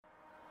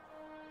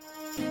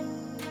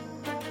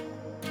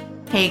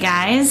Hey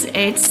guys,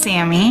 it's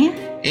Sammy.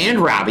 And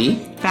Robbie.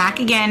 Back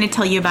again to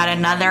tell you about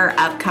another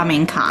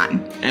upcoming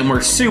con. And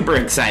we're super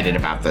excited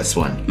about this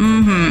one.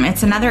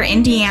 It's another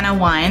Indiana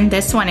one.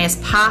 This one is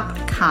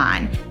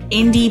PopCon.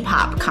 Indie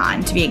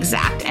PopCon to be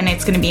exact. And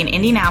it's going to be in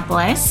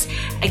Indianapolis,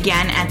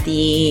 again at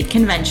the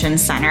Convention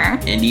Center.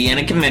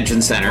 Indiana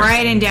Convention Center.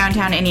 Right in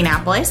downtown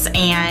Indianapolis.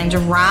 And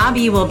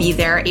Robbie will be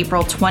there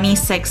April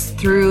 26th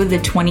through the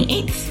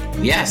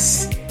 28th.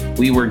 Yes.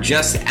 We were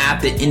just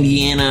at the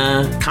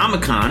Indiana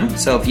Comic-Con,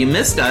 so if you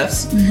missed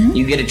us,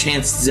 you get a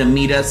chance to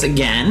meet us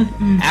again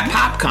at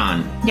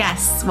PopCon.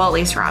 Yes, well, at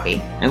least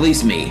Robbie. At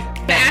least me.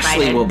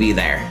 Ashley will be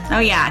there. Oh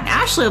yeah,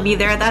 Ashley will be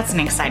there. That's an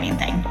exciting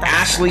thing.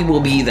 Ashley will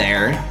be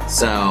there,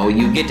 so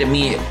you get to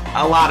meet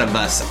a lot of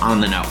us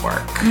on the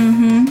network.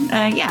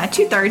 Yeah,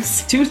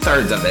 2/3.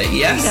 2/3 of it,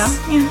 yes.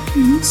 There you go.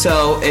 Yeah.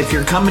 So if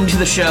you're coming to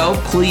the show,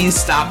 please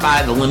stop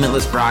by the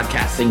Limitless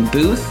Broadcasting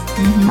booth.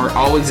 We're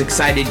always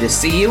excited to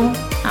see you.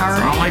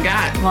 That's all I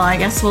got. Well, I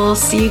guess we'll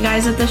see you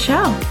guys at the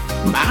show.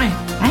 Bye.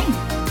 Bye.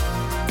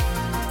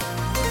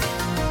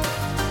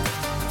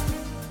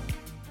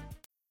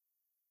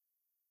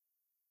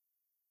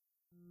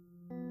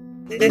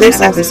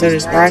 This episode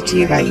is brought to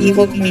you by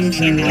Evil Queen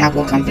Candy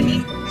Apple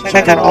Company.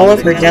 Check out all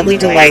of her deadly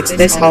delights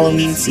this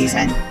Halloween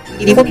season.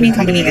 Evil Queen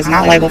Company is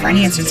not liable for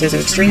any instances of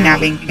extreme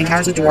napping,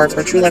 encounters with dwarves,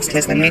 or true love's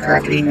kiss that may occur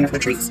after eating one of her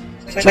treats.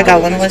 Check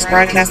out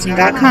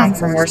limitlessbroadcasting.com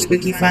for more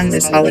spooky fun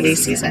this holiday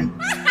season.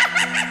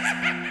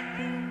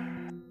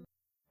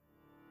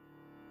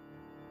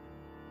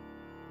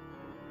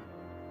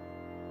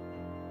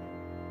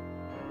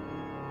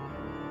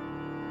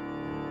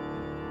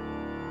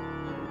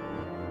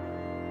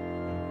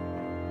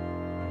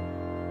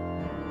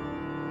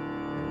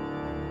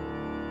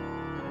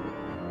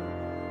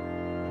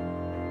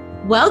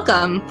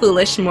 Welcome,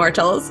 foolish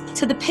mortals,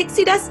 to the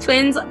Pixie Dust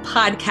Twins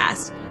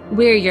podcast.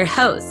 We're your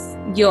hosts,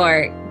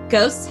 your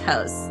ghost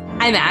hosts.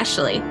 I'm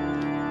Ashley.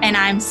 And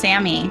I'm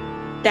Sammy.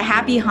 The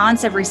happy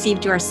haunts have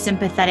received your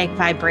sympathetic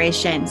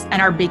vibrations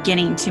and are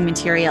beginning to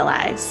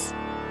materialize.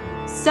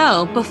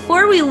 So,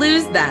 before we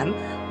lose them,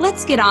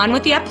 let's get on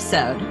with the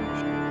episode.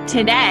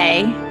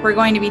 Today, we're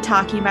going to be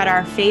talking about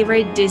our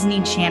favorite Disney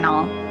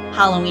Channel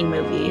Halloween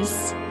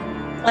movies.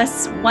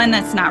 Plus one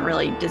that's not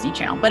really Disney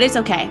Channel, but it's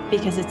okay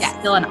because it's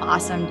still an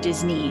awesome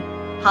Disney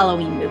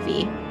Halloween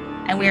movie.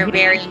 And we're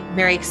very,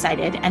 very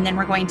excited. And then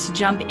we're going to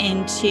jump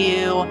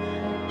into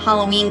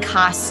Halloween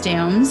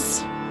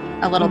costumes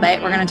a little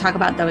bit. We're going to talk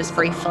about those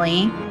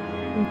briefly.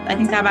 I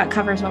think that about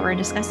covers what we're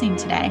discussing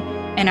today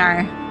in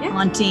our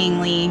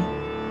hauntingly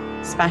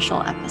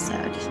special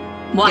episode.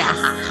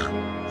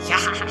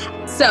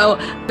 So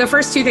the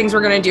first two things we're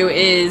going to do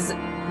is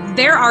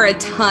there are a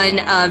ton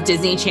of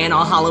Disney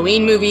Channel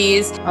Halloween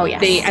movies. Oh,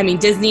 yes.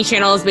 Disney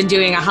Channel has been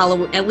doing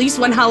at least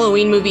one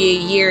Halloween movie a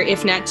year,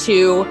 if not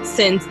two,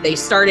 since they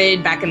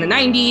started back in the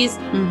 90s.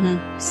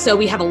 So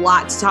we have a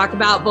lot to talk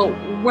about, but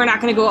we're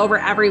not going to go over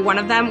every one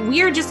of them.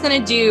 We are just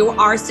going to do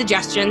our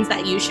suggestions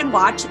that you should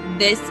watch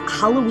this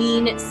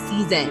Halloween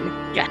season.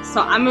 Yes.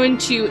 So I'm going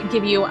to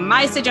give you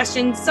my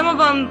suggestions. Some of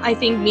them I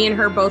think me and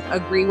her both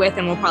agree with,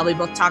 and we'll probably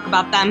both talk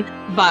about them,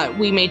 but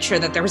we made sure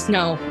that there was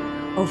no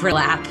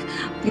overlap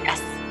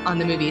on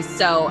the movies.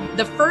 So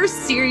the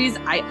first series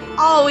I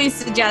always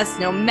suggest,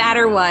 no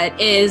matter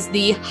what, is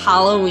the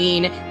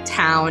Halloween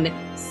Town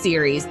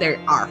series. There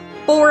are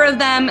 4 of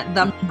them.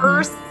 The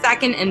first,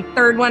 second, and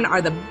third one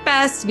are the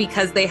best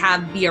because they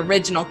have the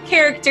original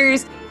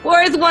characters.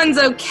 Fourth one's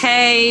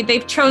okay.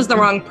 They've chose the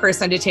wrong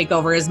person to take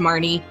over as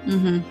Marnie,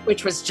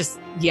 which was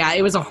just,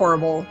 it was a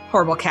horrible,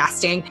 horrible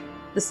casting.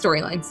 The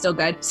storyline's still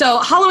good. So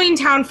Halloween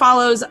Town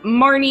follows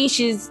Marnie.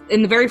 She's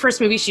in the very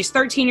first movie. She's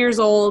 13 years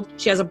old.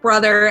 She has a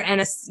brother and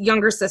a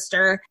younger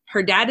sister.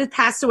 Her dad has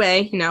passed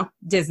away,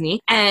 Disney.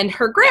 And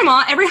her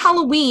grandma, every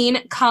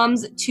Halloween,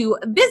 comes to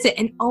visit,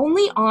 and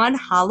only on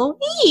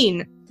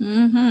Halloween.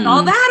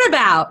 All that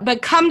about.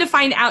 But come to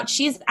find out,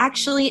 she's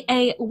actually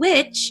a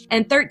witch,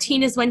 and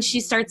 13 is when she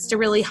starts to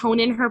really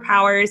hone in her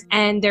powers,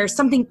 and there's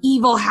something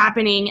evil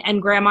happening,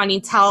 and grandma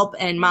needs help,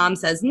 and mom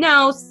says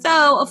no.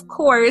 So, of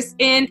course,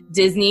 in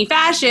Disney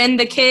fashion,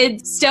 the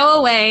kids stow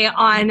away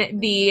on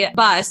the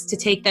bus to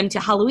take them to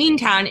Halloween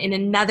Town in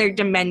another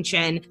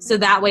dimension, so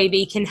that way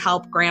they can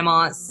help grandma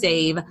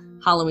save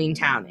Halloween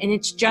Town. And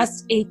it's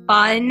just a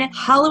fun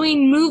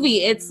Halloween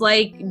movie. It's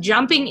like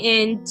jumping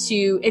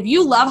into, if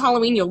you love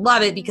Halloween, you'll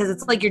love it because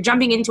it's like you're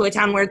jumping into a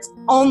town where it's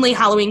only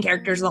Halloween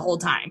characters the whole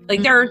time.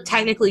 Like they're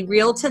technically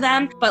real to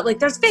them, but like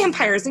there's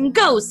vampires and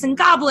ghosts and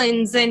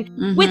goblins and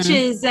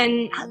witches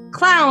and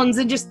clowns,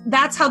 and just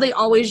that's how they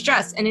always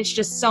dress. And it's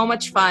just so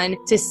much fun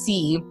to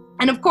see.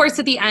 And of course,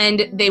 at the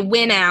end, they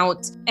win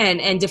out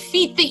and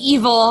defeat the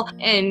evil,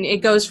 and it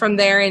goes from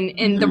there.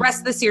 And the rest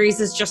of the series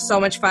is just so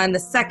much fun.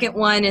 The second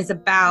one is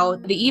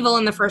about the evil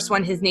in the first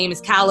one. His name is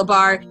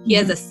Calabar. He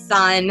has a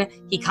son.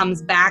 He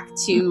comes back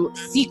to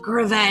seek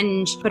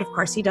revenge, but of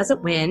course he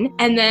doesn't win.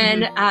 And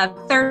then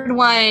third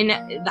one,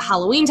 the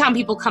Halloween Town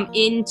people come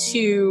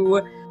into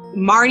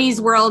Marnie's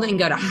world and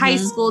go to high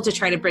school to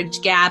try to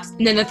bridge gaps.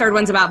 And then the third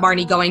one's about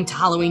Marnie going to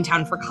Halloween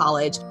Town for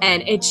college.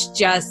 And it's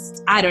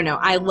just, I don't know,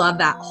 I love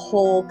that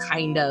whole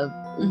kind of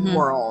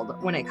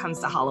world when it comes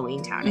to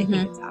Halloween Town. I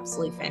think it's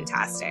absolutely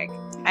fantastic.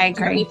 I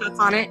agree. Any thoughts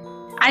on it?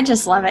 I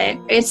just love it.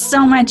 It's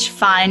so much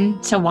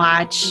fun to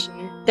watch.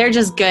 They're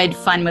just good,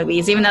 fun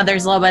movies, even though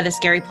there's a little bit of the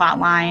scary plot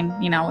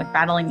line, you know, with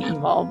battling the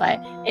evil, but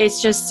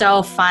it's just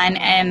so fun.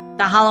 And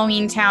the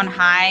Halloween Town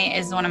High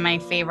is one of my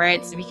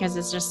favorites because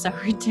it's just so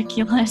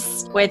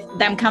ridiculous with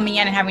them coming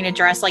in and having to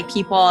dress like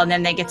people, and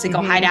then they get to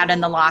go hide out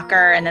in the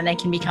locker, and then they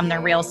can become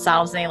their real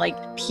selves, and they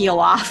like peel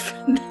off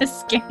the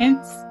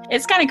skins.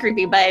 It's kind of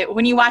creepy, but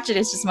when you watch it,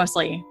 it's just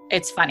mostly,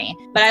 it's funny.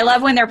 But I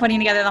love when they're putting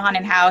together the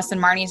haunted house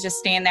and Marnie's just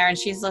staying there and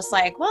she's just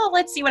like, well,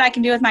 let's see what I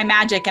can do with my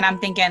magic. And I'm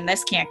thinking,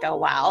 this can't go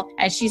well.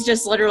 And she's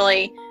just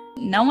literally,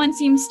 no one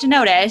seems to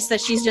notice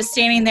that she's just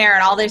standing there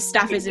and all this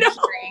stuff is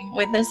appearing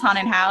with this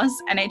haunted house.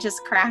 And it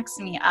just cracks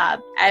me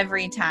up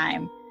every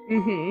time.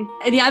 And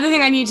the other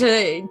thing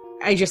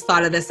I just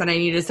thought of this and I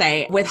need to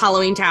say, with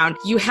Halloween Town,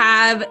 you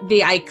have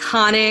the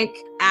iconic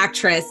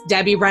actress,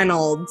 Debbie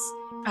Reynolds,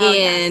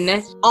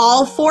 in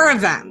all four of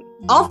them.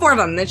 All four of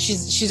them. That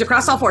she's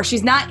across all four.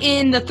 She's not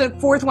in the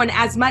fourth one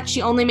as much.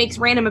 She only makes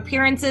random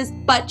appearances,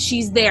 but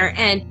she's there.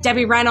 And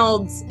Debbie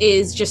Reynolds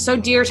is just so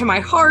dear to my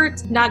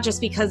heart, not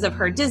just because of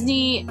her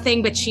Disney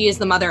thing, but she is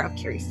the mother of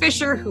Carrie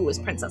Fisher, who was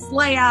Princess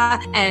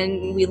Leia.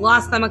 And we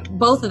lost them,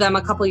 both of them,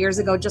 a couple years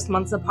ago, just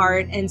months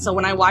apart. And so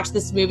when I watch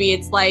this movie,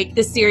 it's like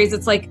this series,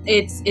 it's like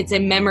it's a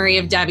memory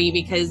of Debbie,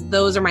 because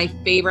those are my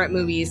favorite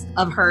movies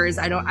of hers.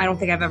 I don't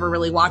think I've ever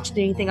really watched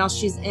anything else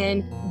she's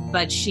in,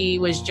 but she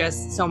was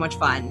just so much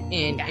fun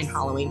in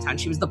Halloween Town.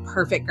 She was the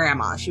perfect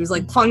grandma. She was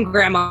like fun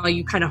grandma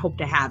you kind of hope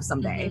to have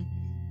someday.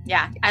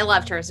 Yeah, I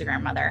loved her as a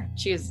grandmother.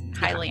 She was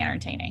highly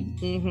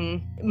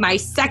entertaining. My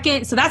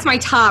second, so that's my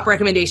top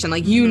recommendation.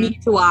 Like, you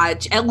need to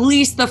watch at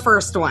least the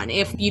first one.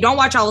 If you don't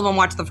watch all of them,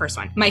 watch the first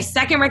one. My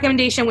second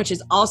recommendation, which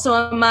is also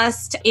a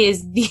must,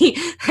 is the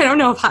I don't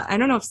know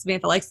if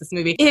Samantha likes this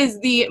movie, is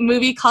the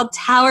movie called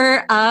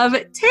Tower of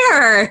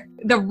Terror.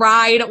 The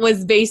ride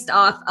was based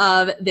off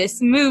of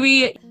this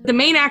movie. The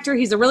main actor,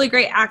 he's a really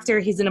great actor.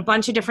 He's in a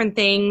bunch of different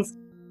things.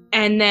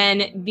 And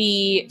then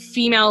the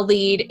female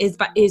lead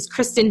is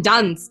Kristen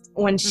Dunst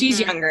when she's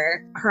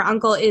younger. Her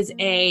uncle is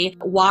a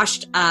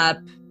washed up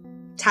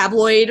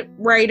tabloid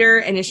writer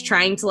and is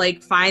trying to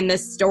like find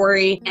this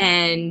story,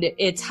 and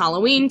it's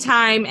Halloween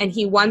time and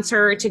he wants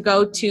her to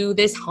go to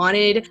this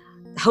haunted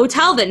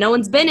hotel that no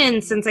one's been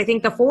in since I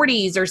think the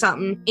 40s or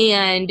something,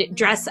 and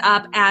dress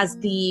up as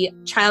the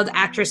child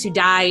actress who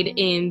died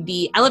in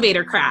the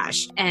elevator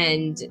crash.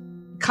 And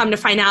come to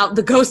find out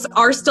the ghosts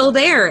are still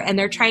there, and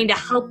they're trying to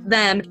help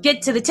them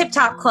get to the Tip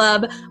Top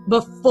Club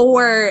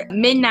before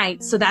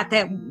midnight so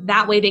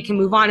that way they can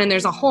move on. And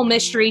there's a whole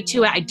mystery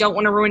to it. I don't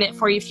want to ruin it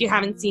for you if you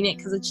haven't seen it,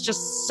 because it's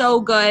just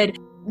so good.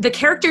 The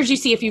characters you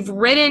see, if you've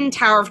ridden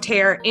Tower of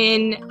Terror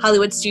in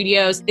Hollywood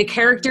Studios, the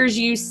characters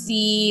you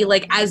see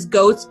like as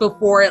ghosts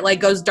before it like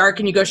goes dark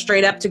and you go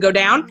straight up to go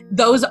down,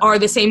 those are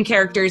the same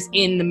characters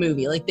in the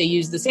movie. Like, they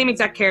use the same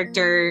exact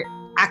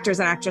actors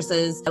and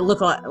actresses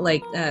look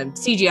like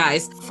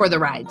CGIs for the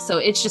ride. So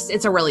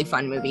it's a really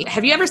fun movie.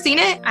 Have you ever seen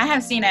it? I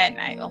have seen it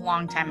a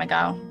long time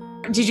ago.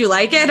 Did you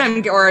like it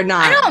or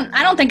not?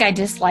 I don't think I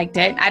disliked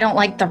it. I don't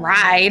like the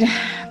ride,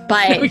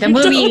 but the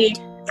movie...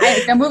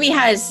 the movie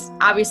has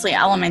obviously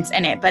elements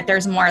in it, but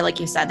there's more, like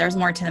you said, there's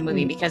more to the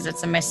movie because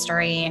it's a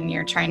mystery and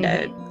you're trying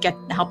to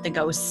help the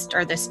ghosts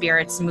or the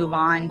spirits move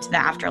on to the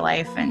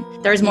afterlife. And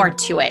there's more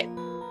to it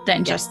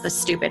than just the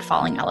stupid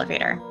falling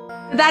elevator.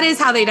 That is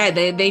how they died.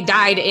 They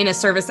died in a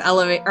service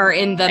elevator, or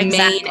in the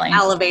main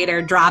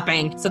elevator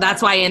dropping. So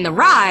that's why in the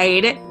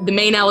ride, the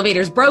main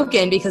elevator's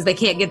broken because they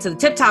can't get to the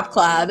Tip Top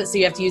Club. So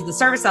you have to use the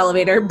service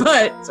elevator,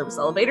 but service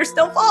elevator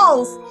still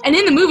falls. And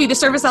in the movie, the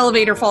service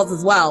elevator falls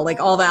as well. Like,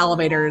 all the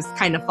elevators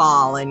kind of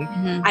fall. And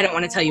I don't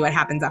want to tell you what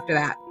happens after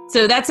that.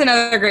 So that's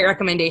another great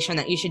recommendation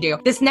that you should do.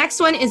 This next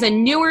one is a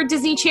newer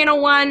Disney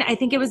Channel one. I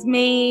think it was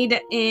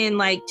made in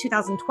like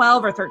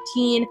 2012 or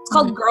 13. It's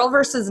called Girl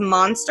vs.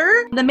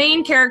 Monster. The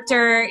main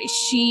character,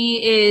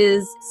 she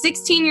is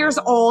 16 years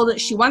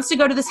old. She wants to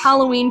go to this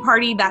Halloween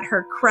party that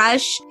her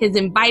crush has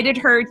invited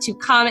her to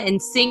come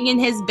and sing in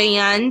his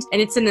band.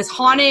 And it's in this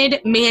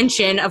haunted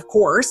mansion, of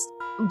course.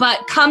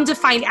 But come to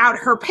find out,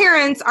 her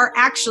parents are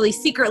actually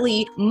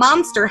secretly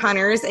monster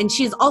hunters, and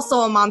she's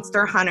also a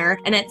monster hunter.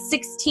 And at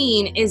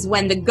 16 is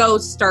when the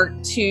ghosts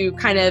start to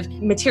kind of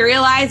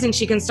materialize and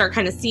she can start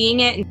kind of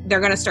seeing it. And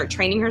they're going to start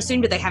training her soon,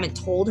 but they haven't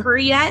told her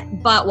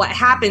yet. But what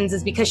happens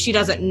is, because she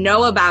doesn't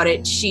know about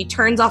it, she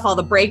turns off all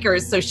the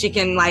breakers so she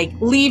can like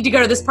leave to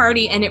go to this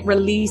party, and it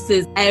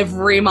releases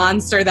every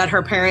monster that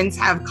her parents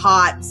have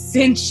caught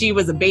since she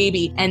was a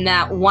baby. And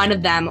that one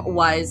of them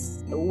was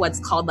what's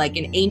called like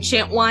an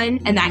ancient one,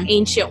 and that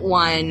ancient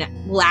one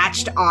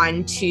latched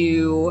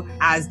onto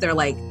as their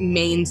like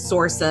main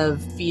source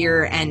of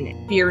fear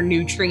and fear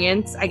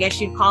nutrients, I guess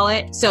you'd call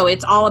it. So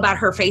it's all about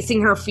her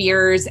facing her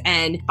fears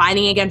and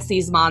fighting against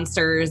these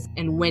monsters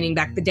and winning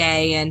back the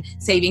day and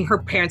saving her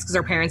parents because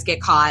her parents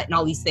get caught and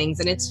all these things.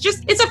 And it's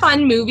a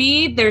fun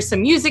movie. There's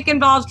some music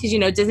involved because, you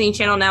know, Disney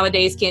Channel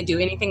nowadays can't do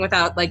anything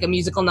without like a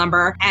musical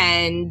number.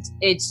 And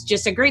it's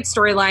just a great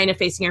storyline of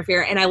facing her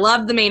fear. And I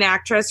love the main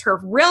actress. Her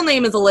real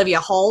name is Olivia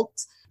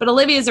Holt. But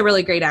Olivia is a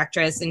really great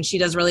actress, and she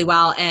does really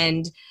well.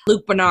 And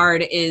Luke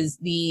Bernard is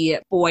the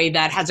boy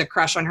that has a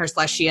crush on her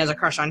 / she has a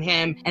crush on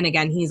him. And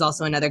again, he's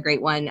also another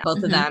great one.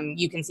 Both of them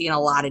you can see in a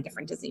lot of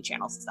different Disney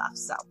Channel stuff.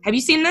 So have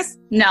you seen this?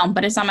 No,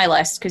 but it's on my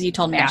list because you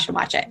told me I should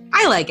watch it.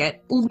 I like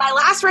it. My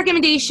last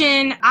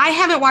recommendation, I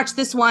haven't watched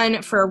this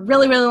one for a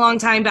really, really long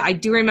time, but I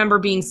do remember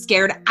being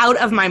scared out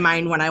of my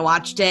mind when I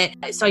watched it.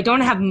 So I don't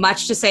have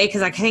much to say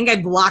because I think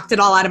I blocked it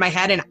all out of my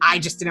head and I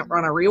just didn't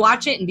want to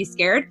rewatch it and be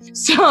scared.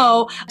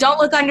 So Don't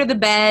Look Under the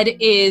Bed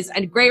is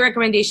a great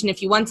recommendation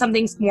if you want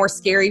something more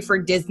scary for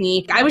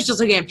Disney. I was just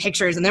looking at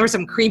pictures and there were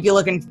some creepy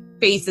looking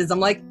faces. I'm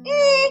like,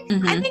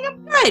 I think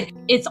I'm good.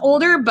 It's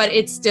older, but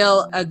it's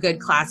still a good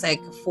classic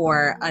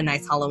for a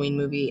nice Halloween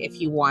movie if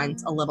you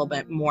want a little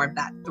bit more of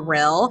that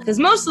thrill. Because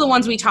most of the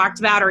ones we talked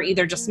about are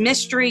either just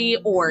mystery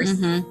or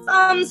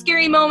some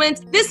scary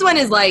moments. This one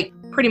is like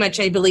pretty much,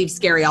 I believe,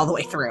 scary all the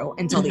way through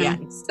until the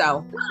end.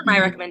 So those are my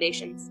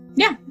recommendations.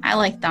 Yeah, I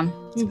like them.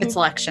 It's a good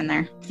selection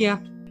there. Yeah.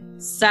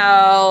 So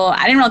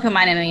I didn't really put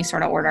mine in any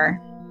sort of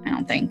order, I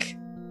don't think.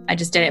 I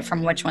just did it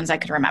from which ones I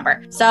could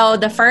remember. So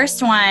the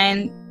first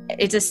one,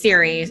 it's a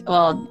series,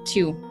 well,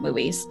 2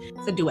 movies.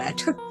 It's a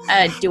duet.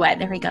 A duet,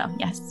 there we go,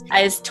 yes.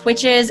 Is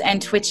Twitches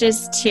and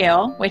Twitches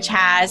 2, which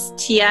has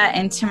Tia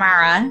and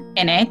Tamara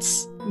in it,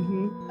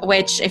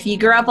 which if you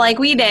grew up like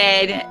we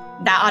did,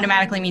 that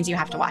automatically means you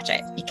have to watch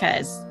it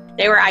because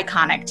they were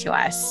iconic to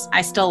us.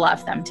 I still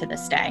love them to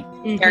this day.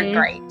 They're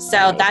great.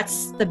 So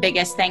that's the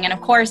biggest thing. And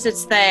of course,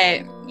 it's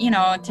the, you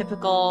know,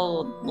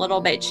 typical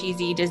little bit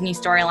cheesy Disney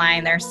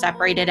storyline. They're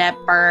separated at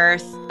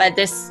birth, but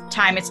this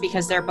time it's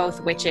because they're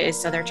both witches.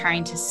 So they're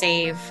trying to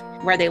save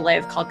where they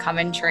live called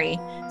Coventry.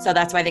 So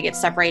that's why they get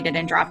separated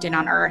and dropped in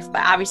on Earth,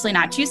 but obviously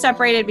not too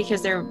separated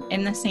because they're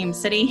in the same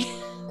city.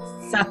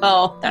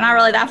 So they're not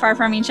really that far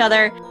from each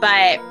other,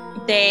 but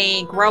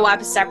they grow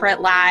up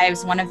separate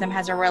lives. One of them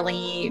has a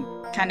really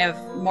kind of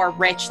more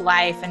rich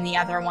life and the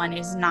other one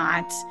is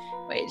not.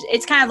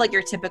 It's kind of like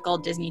your typical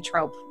Disney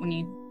trope when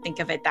you think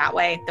of it that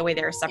way, the way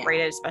they were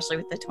separated, especially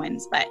with the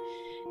twins, but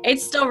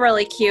it's still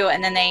really cute.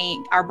 And then they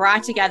are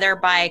brought together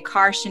by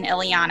Karsh and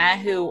Ileana,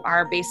 who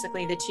are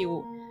basically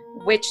the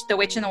witch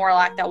and the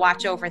warlock that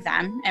watch over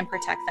them and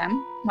protect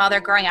them while they're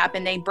growing up.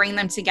 And they bring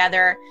them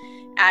together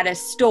at a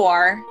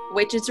store,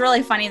 which is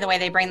really funny the way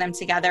they bring them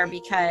together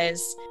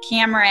because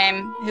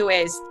Cameron, who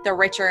is the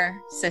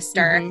richer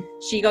sister,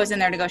 she goes in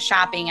there to go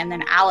shopping, and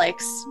then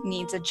Alex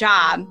needs a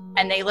job,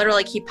 and they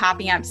literally keep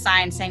popping up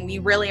signs saying, "We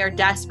really are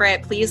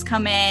desperate. Please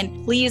come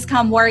in. Please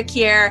come work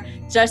here,"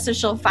 just so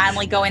she'll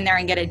finally go in there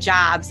and get a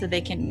job so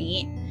they can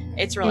meet.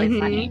 It's really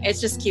funny. It's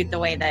just cute the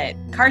way that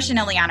Karsh and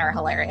Ileana are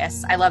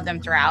hilarious. I love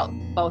them throughout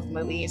both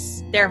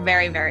movies. They're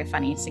very, very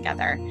funny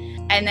together.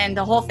 And then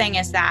the whole thing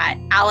is that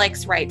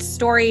Alex writes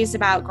stories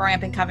about growing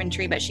up in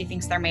Coventry, but she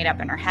thinks they're made up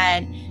in her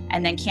head.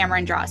 And then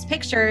Cameron draws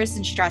pictures,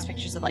 and she draws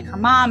pictures of like her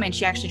mom, and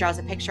she actually draws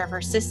a picture of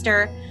her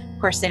sister. Of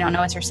course, they don't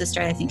know it's her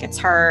sister. They think it's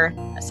her,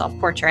 a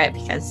self-portrait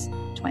because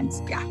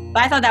twins. Yeah.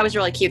 But I thought that was a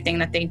really cute thing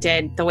that they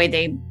did, the way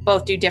they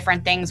both do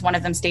different things. One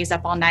of them stays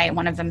up all night.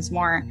 One of them's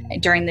more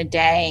during the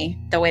day,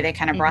 the way they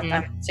kind of brought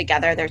them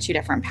together. They're 2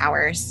 different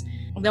powers.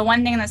 The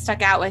one thing that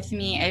stuck out with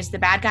me is the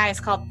bad guy is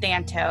called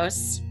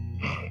Thantos.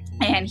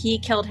 And he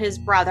killed his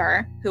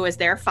brother, who was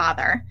their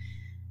father.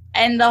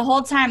 And the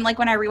whole time, like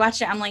when I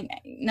rewatched it, I'm like,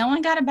 no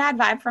one got a bad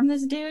vibe from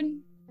this dude?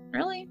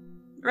 Really?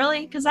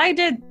 Really? Because I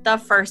did the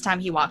first time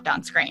he walked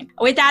on screen.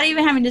 Without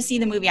even having to see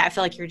the movie, I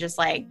feel like you're just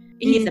like,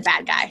 he's the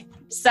bad guy.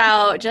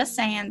 So just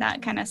saying,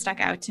 that kind of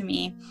stuck out to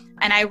me.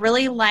 And I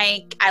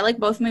like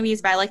both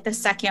movies, but I like the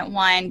second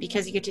one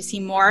because you get to see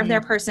more of their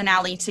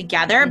personality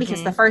together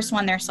because the first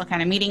one, they're still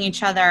kind of meeting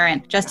each other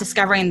and just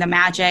discovering the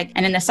magic.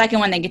 And in the second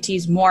one, they get to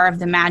use more of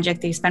the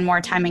magic. They spend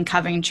more time in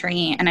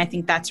Coventry. And I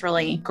think that's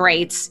really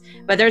great.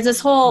 But there's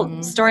this whole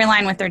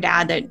storyline with their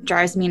dad that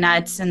drives me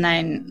nuts. And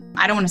then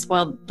I don't want to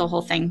spoil the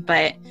whole thing,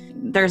 but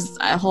there's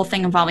a whole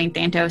thing involving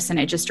Thantos, and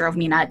it just drove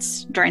me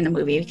nuts during the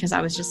movie because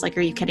I was just like,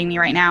 are you kidding me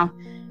right now?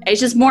 It's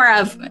just more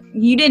of,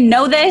 you didn't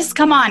know this?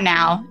 Come on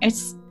now.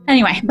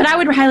 Anyway, but I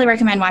would highly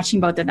recommend watching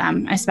both of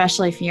them,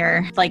 especially if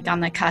you're like on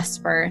the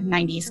cusp or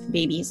 90s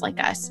babies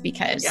like us,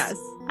 because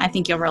I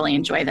think you'll really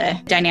enjoy the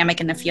dynamic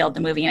and the feel of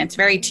the movie. And it's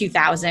very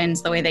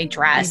 2000s, the way they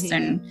dress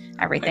and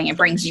everything. It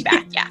brings you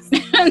back. Yeah.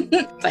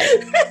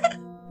 But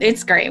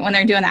it's great when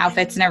they're doing the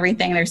outfits and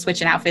everything. They're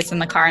switching outfits in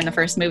the car in the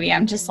first movie.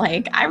 I'm just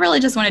like, I really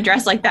just want to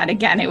dress like that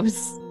again.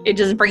 It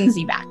just brings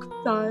you back.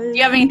 Do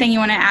you have anything you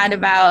want to add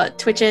about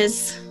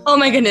Twitches? Oh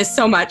my goodness,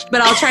 so much.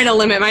 But I'll try to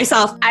limit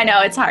myself. I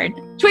know, it's hard.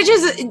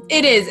 Twitches,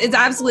 it's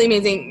absolutely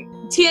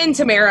amazing. Tia and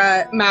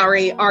Tamara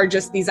Mowry are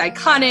just these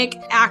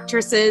iconic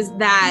actresses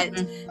that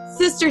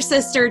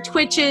Sister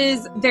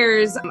Twitches.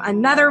 There's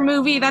another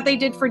movie that they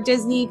did for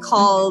Disney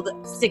called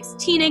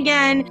 16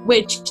 Again,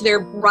 which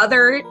their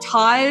brother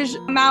Taj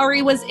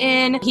Mowry was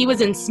in. He was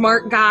in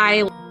Smart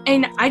Guy.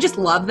 And I just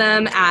love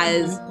them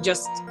as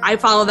I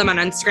follow them on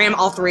Instagram,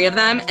 all three of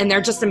them, and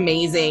they're just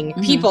amazing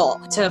people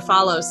to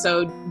follow.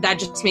 So that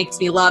just makes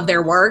me love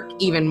their work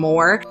even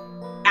more.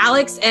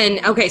 Alex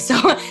and, okay, so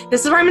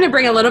this is where I'm going to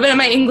bring a little bit of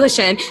my English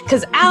in,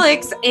 because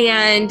Alex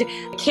and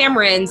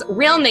Cameron's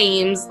real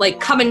names, like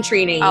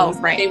Coventry names,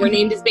 they were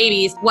named as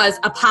babies, was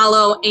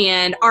Apollo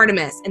and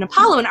Artemis. And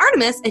Apollo and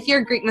Artemis, if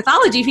you're Greek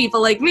mythology people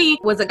like me,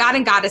 was a god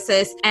and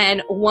goddesses,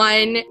 and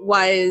one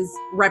was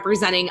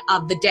representing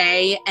of the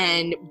day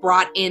and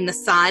brought in the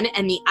sun,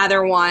 and the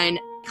other one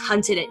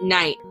hunted at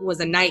night, was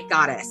a night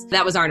goddess.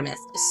 That was Artemis.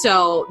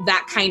 So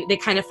they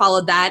kind of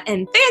followed that.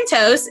 And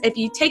Thantos, if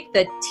you take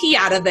the T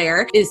out of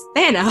there, is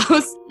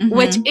Thanos,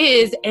 which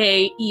is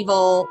a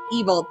evil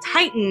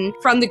titan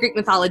from the Greek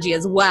mythology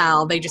as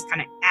well. They just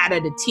kind of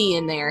added a T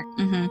in there.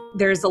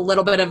 There's a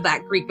little bit of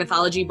that Greek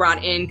mythology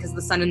brought in because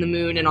the sun and the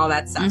moon and all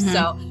that stuff.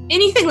 So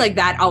anything like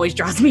that always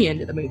draws me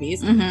into the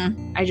movies.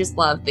 I just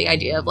love the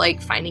idea of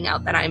like finding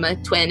out that I'm a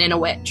twin and a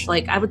witch.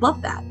 Like, I would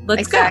love that.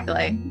 Let's go.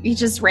 You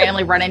just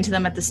randomly run into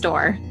them at the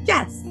store.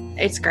 Yes.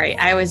 It's great.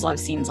 I always love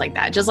scenes like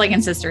that, just like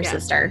in Sister.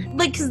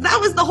 Like, because that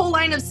was the whole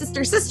line of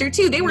Sister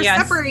too. They were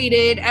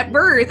separated at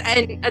birth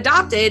and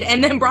adopted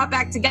and then brought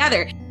back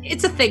together.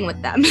 It's a thing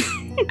with them.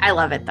 I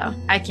love it though.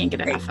 I can't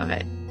get enough of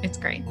it. It's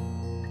great.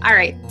 All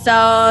right.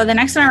 So the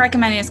next one I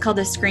recommend is called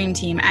The Scream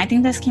Team. I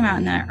think this came out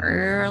in the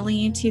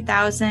early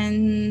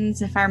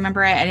 2000s. If I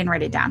remember right, I didn't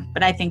write it down,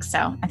 but I think so.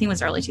 I think it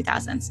was early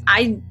 2000s.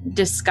 I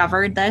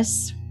discovered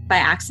this by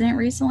accident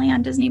recently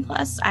on Disney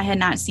Plus. I had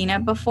not seen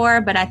it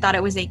before, but I thought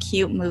it was a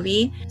cute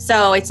movie.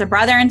 So it's a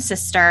brother and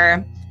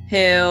sister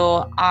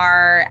who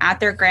are at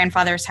their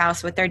grandfather's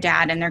house with their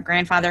dad, and their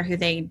grandfather, who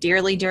they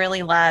dearly,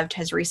 dearly loved,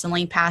 has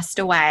recently passed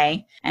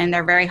away, and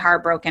they're very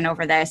heartbroken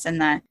over this.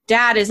 And the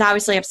dad is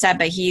obviously upset,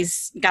 but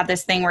he's got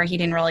this thing where he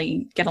didn't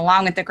really get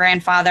along with the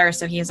grandfather,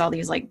 so he has all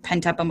these like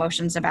pent-up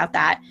emotions about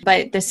that.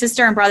 But the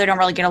sister and brother don't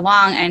really get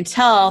along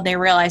until they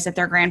realize that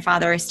their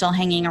grandfather is still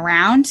hanging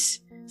around.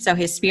 So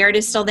his spirit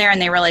is still there,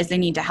 and they realize they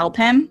need to help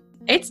him.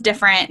 It's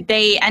different.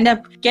 They end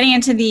up getting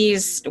into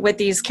these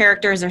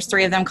characters. There's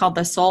 3 of them called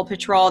the Soul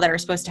Patrol that are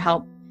supposed to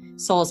help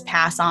souls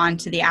pass on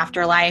to the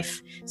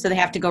afterlife. So they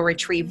have to go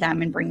retrieve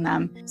them and bring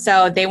them.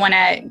 So they want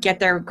to get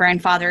their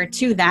grandfather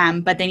to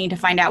them, but they need to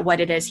find out what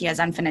it is he has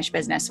unfinished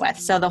business with.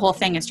 So the whole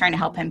thing is trying to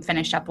help him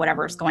finish up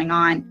whatever's going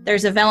on.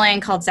 There's a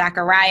villain called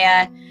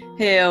Zachariah,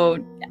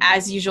 who,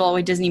 as usual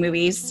with Disney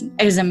movies,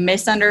 is a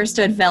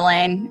misunderstood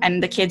villain,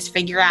 and the kids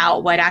figure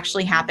out what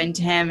actually happened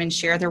to him and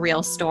share the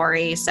real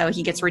story. So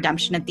he gets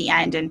redemption at the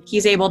end, and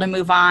he's able to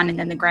move on, and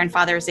then the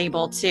grandfather is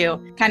able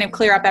to kind of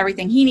clear up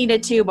everything he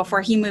needed to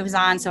before he moves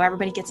on, so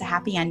everybody gets a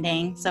happy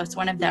ending. So it's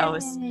one of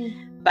those.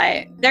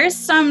 But there's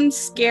some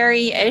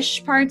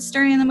scary-ish parts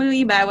during the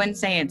movie, but I wouldn't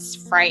say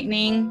it's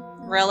frightening,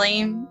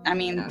 really. I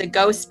mean, the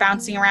ghosts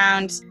bouncing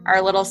around are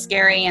a little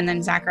scary, and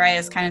then Zachariah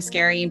is kind of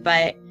scary,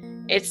 but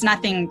it's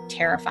nothing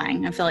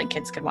terrifying. I feel like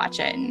kids could watch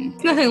it. And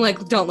it's nothing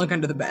like Don't Look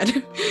Under the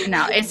Bed.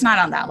 No, it's not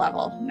on that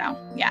level. No.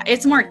 Yeah,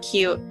 it's more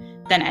cute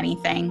than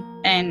anything.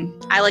 And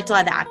I liked a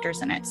lot of the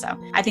actors in it, so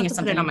I think it's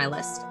something put it on my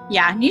list.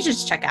 Yeah, you should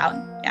just check out.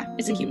 Yeah,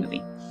 it's a cute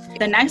movie.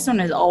 The next one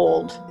is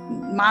old.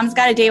 Mom's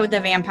Got a Date with a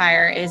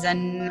Vampire is a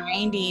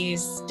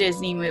 90s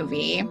Disney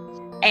movie.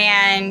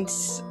 And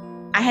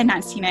I had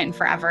not seen it in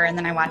forever, and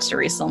then I watched it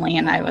recently,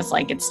 and I was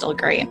like, it's still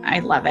great. I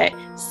love it.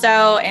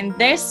 So in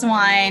this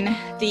one,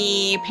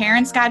 the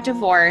parents got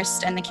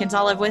divorced, and the kids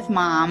all live with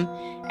mom,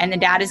 and the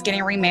dad is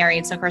getting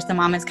remarried. So of course the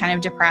mom is kind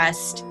of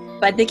depressed.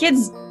 But the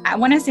kids, I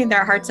want to say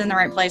their heart's in the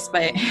right place,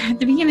 but at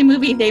the beginning of the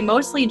movie, they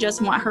mostly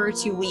just want her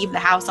to leave the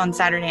house on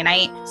Saturday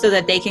night so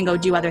that they can go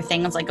do other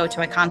things, like go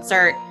to a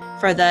concert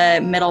for the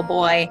middle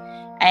boy,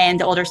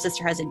 and the older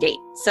sister has a date.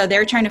 So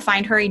they're trying to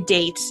find her a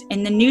date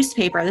in the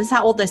newspaper. This is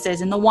how old this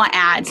is, in the want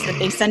ads, that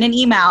they send an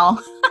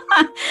email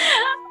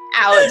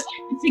out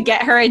to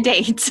get her a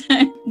date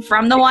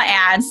from the want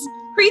ads.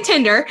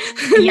 Pre-Tinder.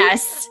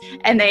 Yes.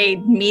 And they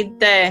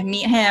meet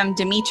him,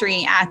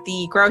 Dimitri, at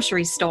the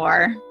grocery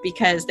store,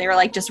 because they were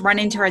like, just run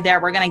into her there.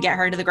 We're going to get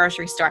her to the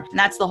grocery store. And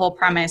that's the whole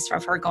premise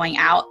of her going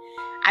out.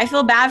 I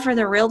feel bad for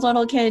the real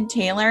little kid,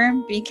 Taylor,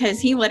 because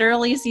he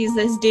literally sees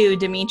this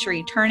dude,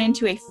 Dimitri, turn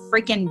into a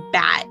freaking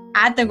bat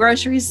at the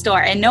grocery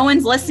store, and no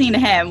one's listening to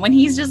him when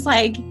he's just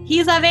like,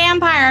 he's a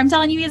vampire. I'm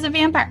telling you, he's a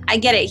vampire. I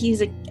get it.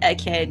 He's a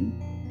kid,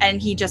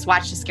 and he just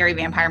watched a scary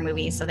vampire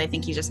movie, so they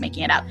think he's just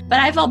making it up. But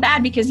I felt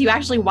bad because you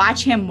actually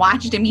watch him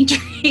watch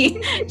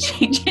Dimitri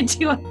change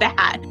into a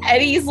bat,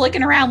 and he's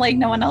looking around like,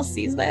 no one else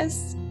sees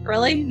this?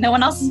 Really? No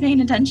one else is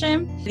paying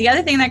attention? The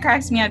other thing that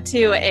cracks me up,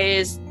 too,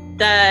 is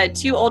the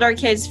 2 older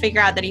kids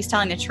figure out that he's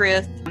telling the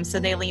truth. So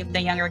they leave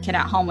the younger kid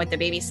at home with the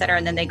babysitter,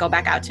 and then they go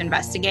back out to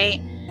investigate.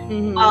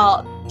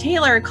 Well,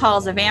 Taylor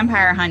calls a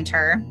vampire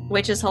hunter,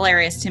 which is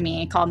hilarious to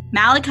me, called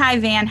Malachi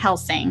Van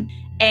Helsing.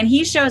 And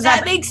he shows up.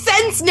 That makes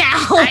sense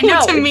now. I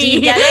know. To me. Do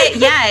you get it?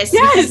 Yes.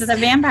 Yes. Because of the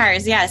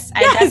vampires. Yes.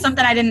 That's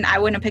something I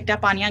wouldn't have picked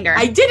up on younger.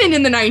 I didn't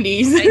in the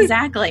 90s.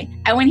 Exactly.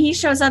 And when he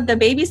shows up, the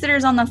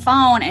babysitter's on the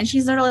phone and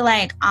she's literally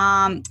like,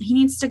 he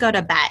needs to go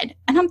to bed.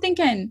 And I'm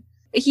thinking,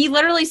 he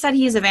literally said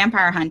he's a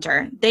vampire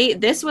hunter.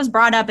 This was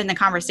brought up in the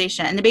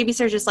conversation and the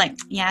babysitter's just like,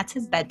 yeah, it's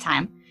his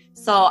bedtime.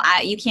 So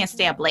you can't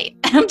stay up late.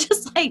 And I'm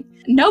just like,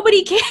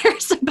 nobody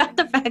cares about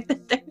the fact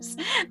that there's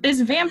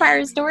this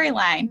vampire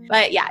storyline.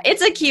 But yeah,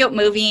 it's a cute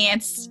movie.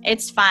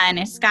 It's fun.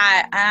 It's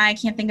got, I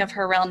can't think of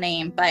her real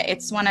name, but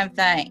it's one of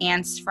the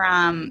aunts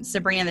from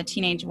Sabrina the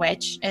Teenage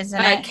Witch,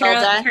 isn't it?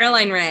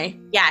 Caroline Ray.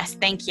 Yes,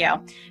 thank you.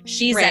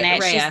 She's in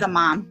it. She's the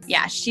mom.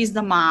 Yeah, she's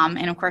the mom.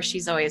 And of course,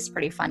 she's always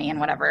pretty funny in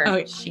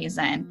whatever she's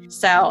in.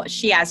 So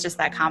she adds just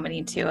that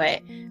comedy to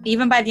it.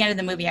 Even by the end of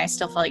the movie, I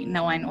still feel like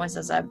no one was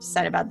as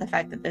upset about the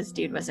fact that this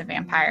dude was a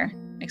vampire,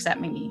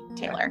 except maybe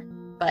Taylor.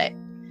 But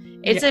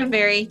it's a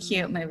very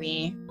cute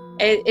movie.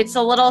 It's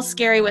a little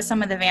scary with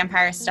some of the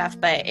vampire stuff,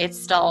 but it's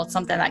still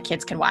something that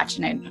kids can watch,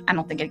 and I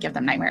don't think it'd give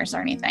them nightmares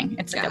or anything.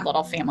 It's a good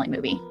little family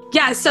movie.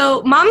 Yeah,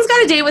 so Mom's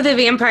Got a Date with a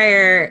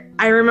Vampire,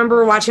 I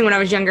remember watching when I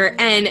was younger,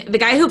 and the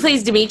guy who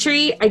plays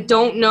Dimitri, I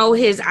don't know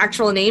his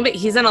actual name, but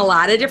he's in a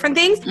lot of different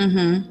things.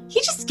 Mm-hmm.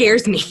 He just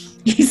scares me.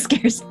 He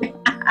scares me.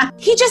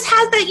 He just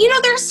has that,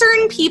 there are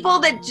certain people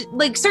that,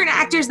 like certain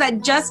actors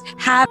that just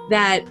have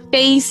that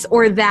face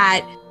or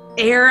that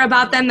air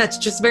about them that's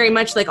just very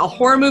much like a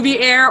horror movie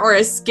air or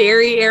a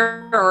scary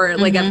air or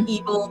like an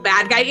evil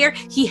bad guy air.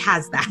 He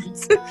has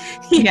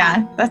that.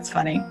 Yeah, that's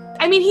funny.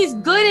 I mean, he's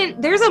good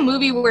in, there's a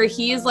movie where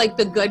he is like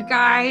the good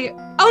guy.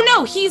 Oh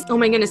no, oh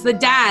my goodness, the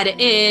dad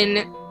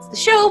in the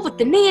show with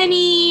the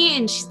nanny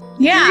and she's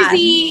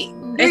Jersey.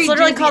 It's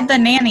literally called The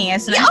Nanny,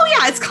 isn't it? Oh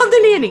yeah, it's called The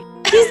Nanny.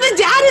 He's the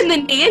dad in The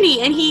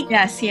Nanny, and he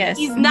is.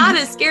 He's not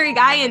a scary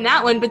guy in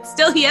that one, but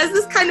still he has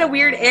this kind of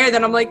weird air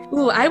that I'm like,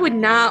 ooh, I would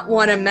not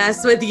want to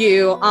mess with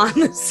you on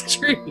the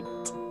street.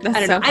 That's I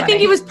don't know. So funny. I think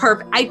he was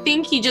perfect. I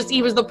think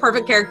he was the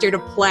perfect character to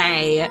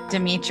play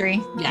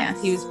Dimitri.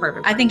 Yes, he was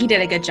perfect. I think he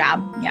did a good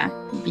job. Yeah,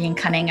 being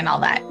cunning and all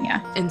that.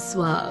 Yeah, and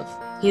suave.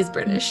 He's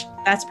British.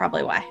 That's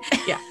probably why.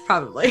 Yeah,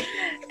 probably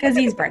because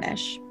he's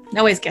British.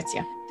 Always gets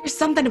you. There's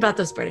something about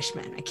those British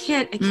men. I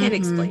can't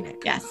explain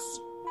it. Yes,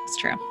 it's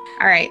true.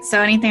 All right.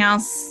 So anything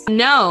else?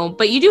 No,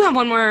 but you do have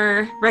one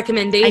more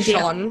recommendation.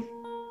 I do.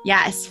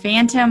 Yes,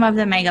 Phantom of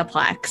the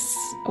Megaplex,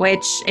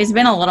 which it's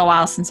been a little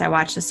while since I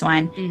watched this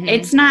one. Mm-hmm.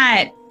 It's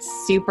not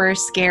super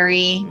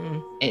scary. Mm-hmm.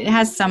 It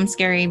has some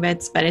scary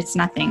bits, but it's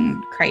nothing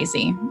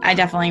crazy. I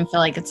definitely feel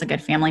like it's a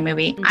good family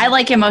movie. Mm-hmm. I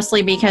like it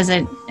mostly because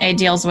it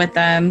deals with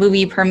the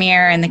movie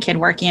premiere and the kid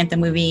working at the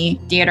movie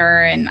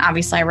theater. And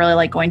obviously I really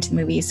like going to the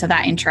movies, so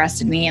that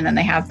interested me. And then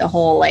they have the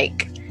whole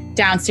like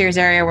downstairs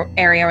area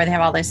where they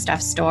have all this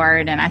stuff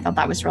stored, and I thought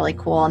that was really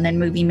cool. And then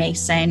Movie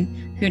Mason,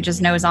 who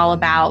just knows all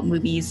about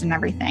movies and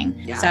everything.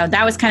 Yeah. So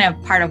that was kind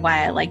of part of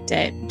why I liked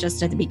it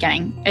just at the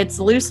beginning. It's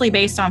loosely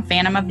based on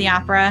Phantom of the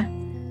Opera.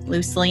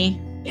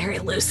 Loosely. Very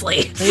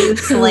loosely.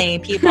 Loosely.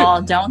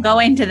 People, don't go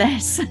into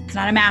this. It's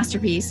not a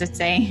masterpiece. It's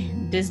a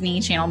Disney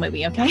Channel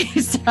movie, okay?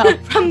 So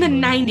from the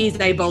 90s,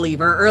 I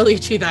believe, or early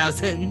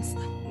 2000s.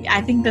 I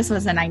think this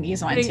was a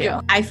 90s one too.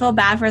 I feel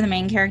bad for the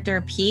main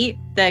character, Pete,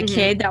 the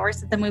kid that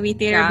works at the movie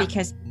theater,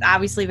 because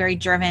obviously very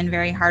driven,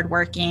 very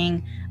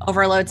hardworking,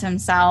 overloads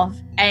himself.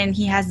 And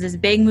he has this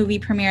big movie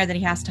premiere that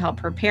he has to help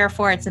prepare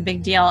for. It's a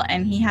big deal.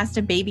 And he has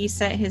to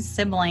babysit his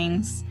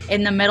siblings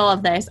in the middle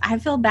of this. I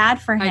feel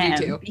bad for him. I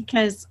do too.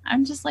 Because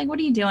I'm just like, what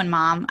are you doing,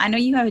 Mom? I know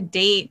you have a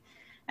date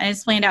and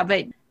it's planned out,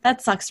 but that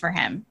sucks for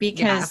him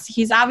because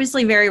he's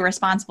obviously very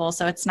responsible.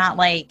 So it's not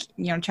like,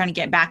 trying to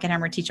get back at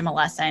him or teach him a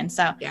lesson.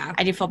 So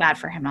I do feel bad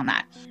for him on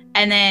that.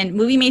 And then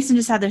Movie Mason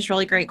just had this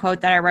really great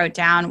quote that I wrote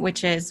down,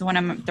 which is one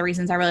of the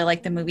reasons I really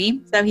like the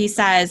movie. So he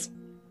says,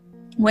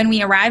 "When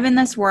we arrive in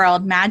this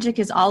world, magic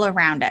is all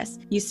around us.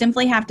 You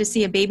simply have to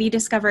see a baby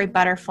discover a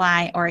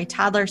butterfly or a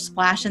toddler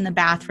splash in the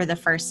bath for the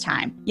first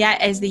time.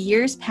 Yet as the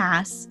years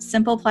pass,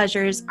 simple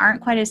pleasures aren't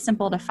quite as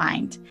simple to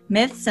find.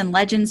 Myths and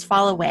legends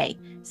fall away.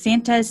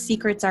 Santa's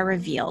secrets are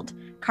revealed.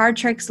 Card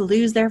tricks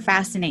lose their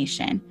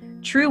fascination.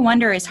 True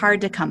wonder is hard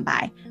to come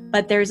by,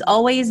 but there's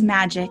always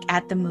magic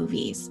at the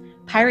movies.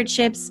 Pirate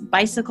ships,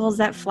 bicycles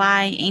that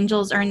fly,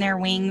 angels earn their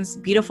wings,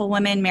 beautiful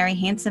women marry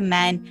handsome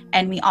men,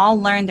 and we all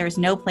learn there's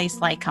no place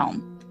like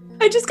home."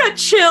 I just got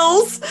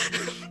chills.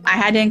 I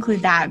had to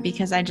include that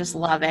because I just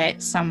love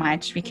it so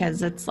much,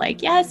 because it's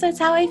like, yes, that's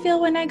how I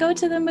feel when I go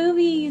to the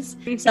movies.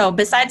 So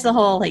besides the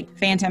whole like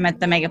Phantom at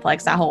the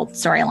Megaplex, that whole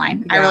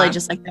storyline, I really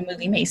just like the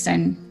Movie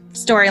Mason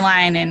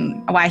storyline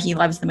and why he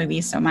loves the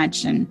movie so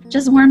much and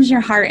just warms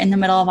your heart in the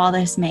middle of all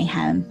this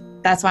mayhem.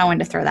 That's why I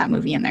wanted to throw that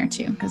movie in there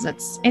too, because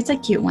it's a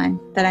cute one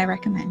that I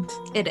recommend.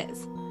 It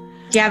is.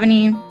 Do you have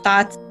any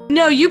thoughts?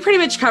 No, you pretty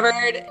much covered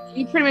it.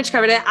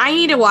 I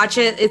need to watch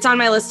it. It's on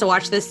my list to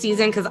watch this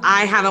season because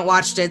I haven't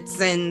watched it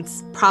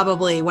since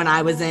probably when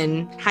I was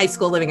in high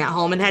school living at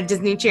home and had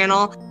Disney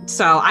Channel.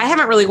 So I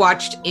haven't really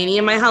watched any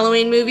of my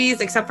Halloween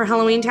movies except for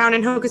Halloween Town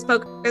and Hocus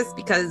Pocus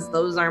because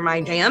those are my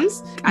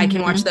jams. I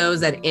can watch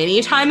those at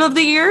any time of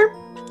the year.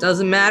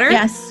 Doesn't matter.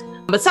 Yes.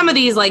 But some of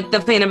these, like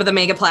the Phantom of the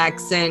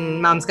Megaplex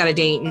and Mom's Got a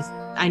Date, and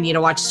I need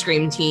to watch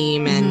Scream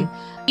Team and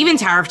even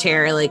Tower of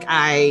Terror. Like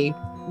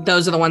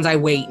those are the ones I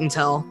wait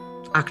until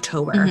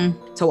October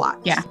to watch.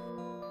 Yeah.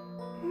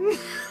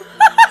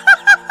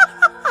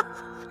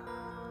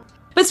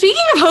 But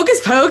speaking of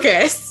Hocus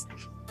Pocus,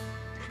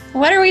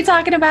 what are we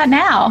talking about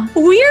now?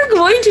 we're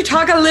going to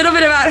talk a little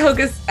bit about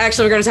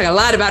Actually, we're going to talk a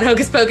lot about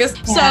Hocus Pocus.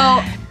 Yeah. So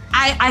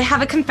I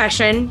have a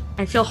confession.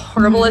 I feel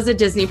horrible as a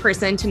Disney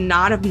person to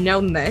not have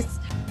known this.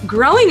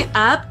 Growing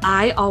up,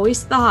 I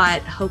always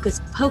thought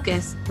Hocus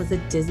Pocus was a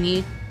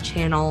Disney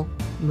Channel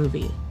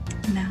movie.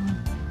 No.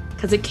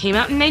 Because it came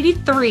out in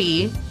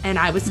 93 and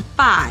I was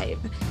 5.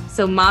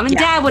 So mom and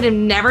dad would have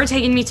never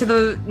taken me to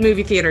the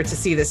movie theater to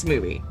see this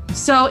movie.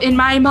 So in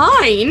my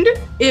mind,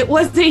 it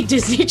was a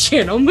Disney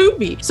Channel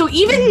movie. So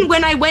even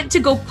when I went to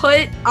go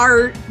put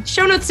our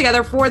show notes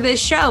together for this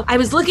show, I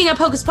was looking up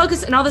Hocus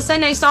Pocus and all of a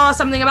sudden I saw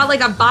something about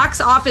like a box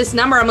office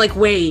number. I'm like,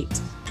 wait,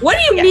 what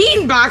do you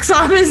mean box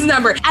office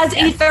number? As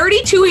a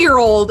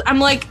 32-year-old, I'm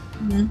like,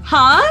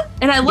 huh?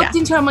 And I looked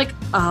into it, I'm like,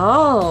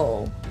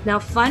 oh. Now,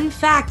 fun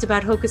fact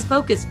about Hocus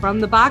Pocus from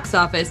the box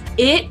office,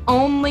 it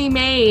only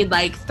made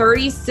like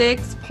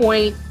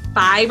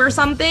 36.5 or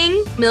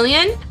something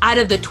million out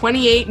of the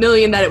 28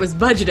 million that it was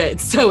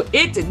budgeted. So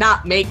it did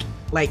not make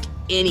like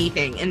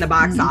anything in the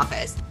box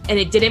office. And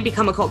it didn't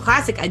become a cult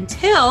classic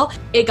until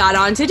it got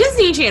onto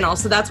Disney Channel.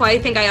 So that's why I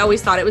think I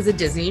always thought it was a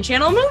Disney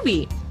Channel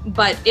movie.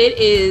 But it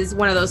is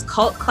one of those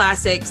cult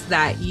classics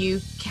that you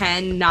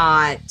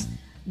cannot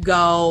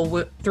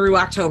go through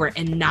October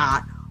and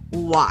not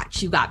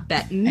watch. You got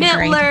Bette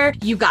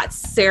Midler, you got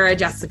Sarah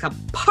Jessica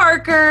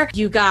Parker,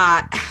 you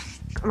got, I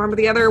don't remember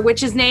the other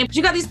witch's name, but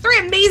you got these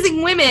 3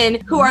 amazing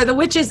women who are the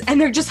witches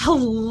and they're just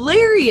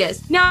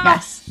hilarious.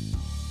 Now,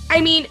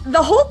 I mean,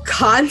 the whole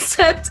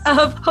concept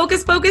of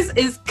Hocus Pocus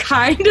is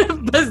kind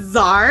of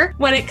bizarre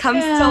when it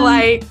comes to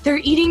like,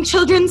 they're eating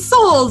children's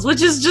souls,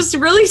 which is just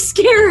really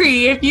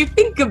scary if you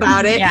think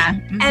about it. Yeah.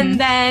 And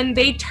then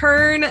they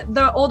turn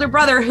the older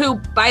brother, who,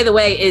 by the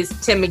way, is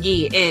Tim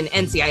McGee in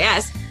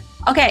NCIS.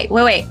 Okay,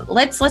 wait.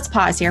 Let's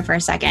pause here for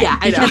a second. Yeah,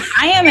 I know. Because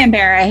I am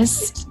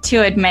embarrassed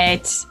to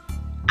admit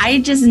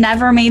I just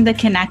never made the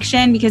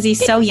connection because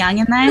he's so young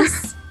in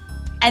this.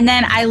 And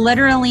then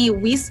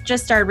we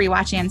just started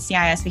rewatching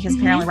NCIS because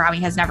apparently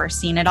Robbie has never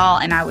seen it all.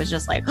 And I was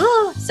just like,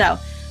 oh, so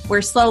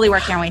we're slowly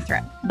working our way through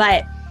it.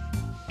 But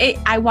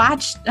I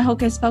watched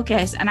Hocus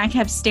Pocus and I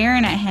kept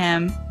staring at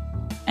him.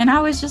 And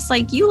I was just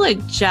like, you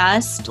look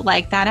just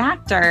like that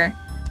actor.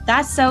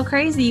 That's so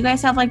crazy. You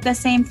guys have like the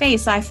same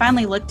face. So I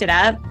finally looked it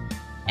up.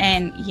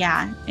 And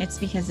yeah, it's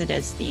because it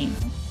is the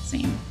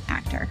same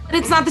actor. But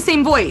it's not the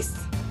same voice.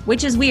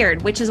 Which is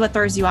weird, which is what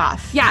throws you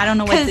off. Yeah, I don't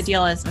know what the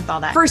deal is with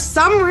all that. For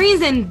some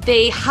reason,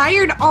 they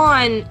hired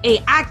on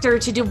a actor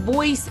to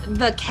voice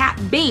the cat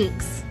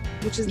Binks,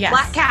 which is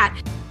Black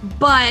Cat.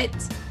 But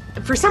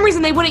for some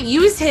reason, they wouldn't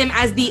use him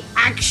as the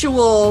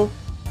actual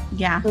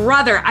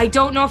brother. I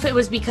don't know if it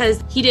was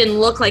because he didn't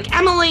look like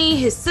Emily,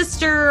 his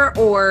sister,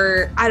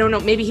 or I don't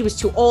know, maybe he was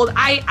too old.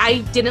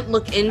 I didn't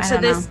look into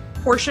this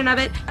portion of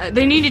it.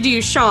 They needed to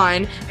use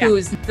Sean,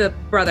 who's the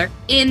brother,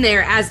 in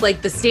there as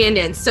like the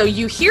stand-in. So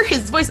you hear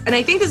his voice, and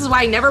I think this is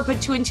why I never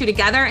put 2 and 2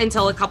 together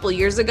until a couple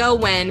years ago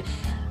when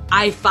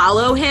I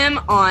follow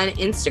him on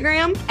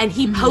Instagram and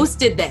he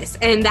posted this.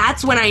 And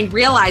that's when I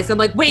realized, I'm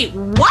like, wait,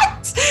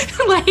 what?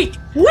 Like,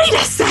 wait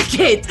a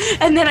second.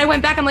 And then I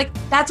went back, I'm like,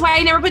 that's why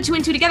I never put 2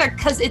 and 2 together,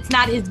 because it's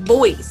not his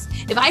voice.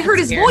 If I heard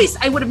his voice,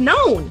 I would have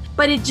known,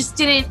 but it just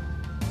didn't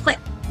click.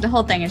 The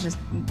whole thing is just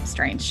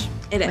strange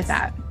with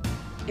that.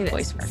 It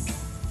voice work.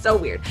 So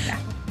weird. Yeah.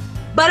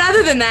 But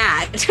other than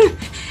that,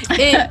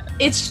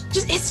 it's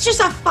just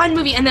a fun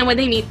movie. And then when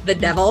they meet the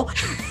devil.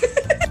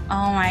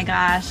 Oh my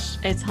gosh,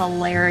 it's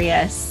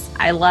hilarious.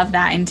 I love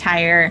that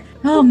entire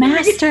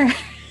master.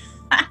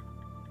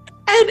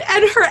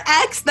 and her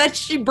ex that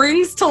she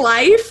brings to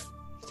life.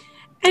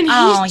 And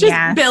he's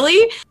just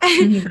Billy.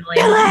 And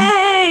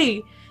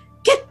Billy,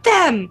 get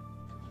them.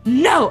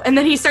 No. And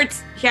then he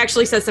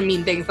actually says some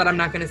mean things that I'm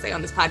not going to say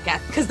on this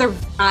podcast because they're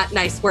not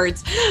nice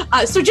words.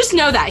 So just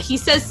know that. He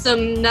says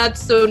some not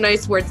so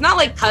nice words. Not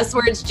like cuss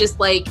words, just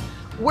like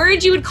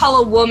words you would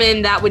call a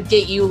woman that would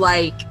get you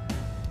like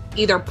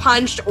either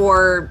punched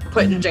or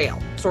put in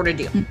jail sort of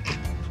deal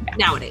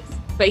nowadays.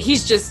 But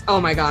he's just,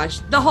 oh my gosh,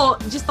 the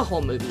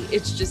whole movie.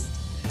 It's just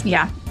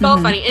so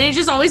funny. And it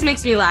just always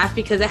makes me laugh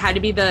because it had to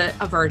be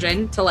a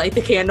virgin to light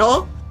the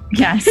candle.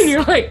 Yes. And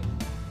you're like,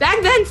 back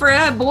then for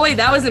a boy,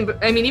 that was,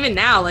 even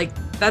now, like,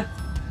 that's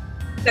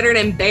considered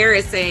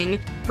embarrassing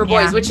for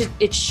boys, which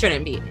it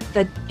shouldn't be.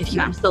 That if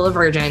you're still a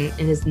virgin,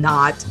 it is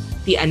not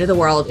the end of the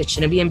world. It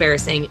shouldn't be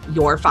embarrassing.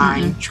 You're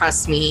fine.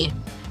 Trust me.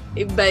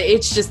 But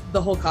it's just,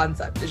 the whole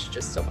concept is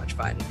just so much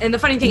fun. And the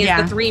funny thing is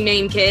the three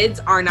main kids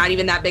are not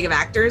even that big of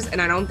actors,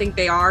 and I don't think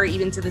they are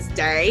even to this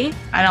day.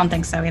 I don't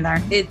think so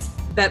either. It's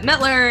Bette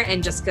Midler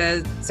and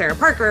Jessica Sarah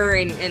Parker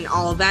and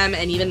all of them,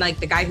 and even like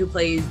the guy who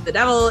plays the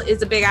devil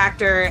is a big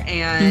actor,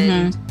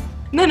 and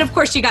then of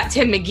course you got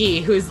Tim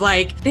McGee, who's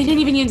like, they didn't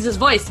even use his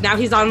voice. Now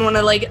he's on one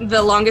of like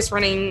the longest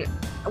running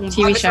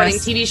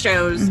TV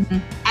shows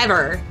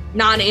ever,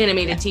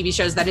 non-animated TV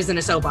shows that isn't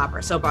a soap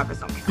opera. Soap operas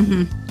don't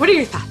count. What are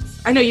your thoughts?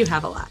 I know you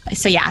have a lot.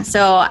 So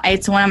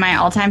it's one of my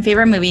all-time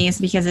favorite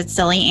movies because it's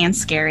silly and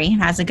scary. It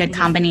has a good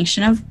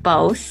combination of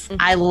both.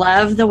 I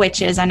love the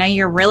witches. I know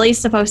you're really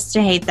supposed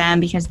to hate them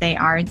because they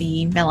are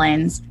the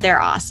villains.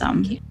 They're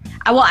awesome.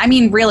 Well, I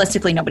mean,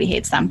 realistically, nobody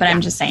hates them, but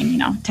I'm just saying, you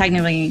know,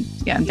 technically,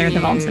 they're the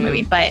villains of the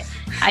movie. But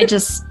I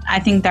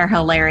think they're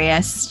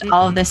hilarious.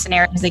 All of the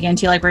scenarios they get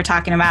into, like we're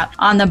talking about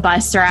on the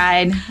bus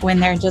ride, when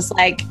they're just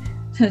like,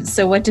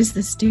 so what does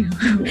this do?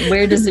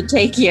 Where does it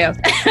take you?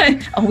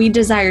 Oh, we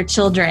desire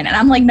children. And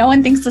I'm like, no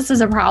one thinks this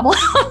is a problem.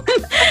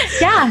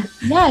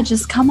 yeah,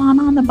 just come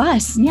on the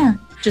bus. Yeah,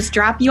 just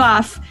drop you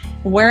off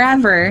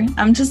wherever.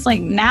 I'm just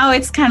like, now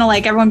it's kind of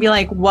like everyone be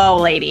like, whoa,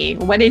 lady,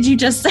 what did you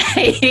just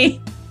say?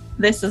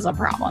 This is a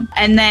problem.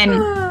 And then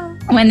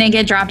when they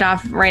get dropped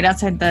off right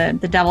outside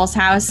the devil's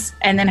house,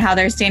 and then how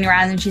they're standing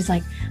around and she's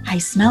like, I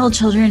smell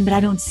children, but I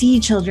don't see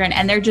children.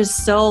 And they're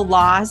just so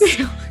lost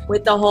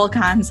with the whole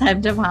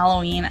concept of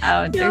Halloween.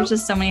 Oh, there's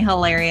just so many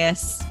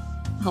hilarious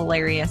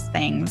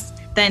things.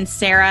 Then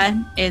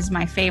Sarah is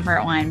my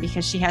favorite one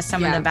because she has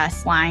some of the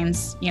best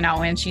lines, you know,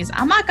 when she's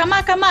amok,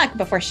 amok, amok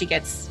before she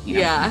gets,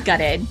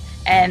 gutted.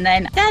 And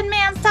then dead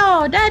man's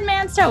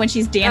toe when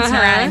she's dancing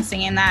around and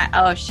singing that.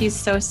 Oh, she's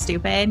so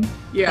stupid.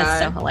 Yeah.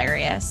 That's so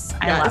hilarious.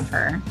 I love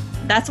her.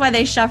 That's why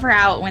they shove her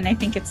out when they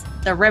think it's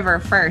the river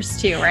first,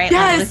 too, right?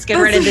 Yes, like, let's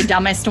get rid of the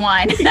dumbest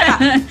one. Yeah.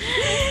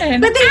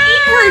 But they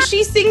eat her.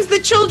 She sings the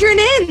children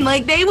in.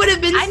 Like, they would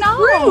have been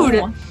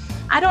screwed.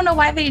 I don't know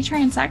why they try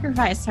and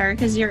sacrifice her,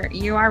 because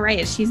you are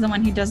right. She's the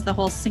one who does the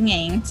whole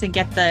singing to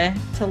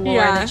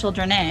lure the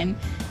children in.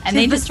 And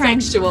they just try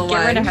and get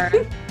rid of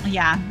her.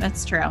 Yeah,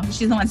 that's true.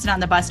 She's the one sitting on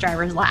the bus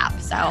driver's lap.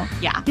 So,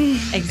 yeah,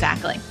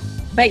 exactly.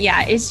 But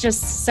yeah, it's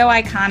just so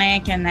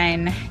iconic. And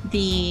then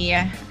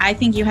I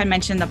think you had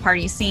mentioned the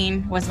party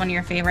scene was one of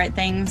your favorite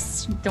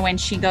things. When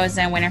she goes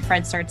in,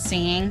 Winifred starts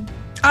singing.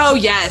 Oh,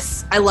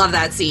 yes. I love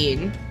that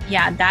scene.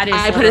 Yeah, that is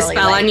I Put a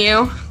Spell on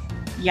You.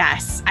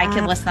 Yes, I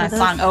could listen to that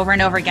song over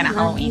and over again at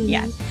Halloween.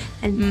 Yes.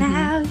 And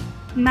now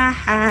my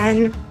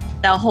hand.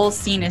 The whole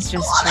scene is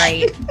just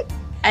great.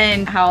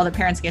 And how all the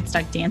parents get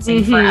stuck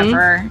dancing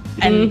forever.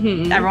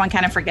 And everyone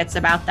kind of forgets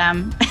about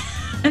them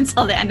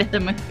until the end of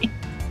the movie.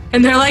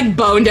 And they're like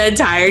bone dead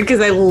tired because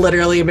they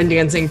literally have been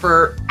dancing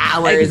for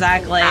hours.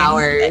 Exactly.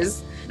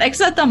 Hours.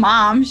 Except the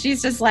mom. She's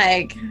just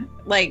like,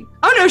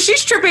 oh no,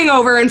 she's tripping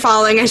over and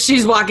falling as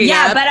she's walking up.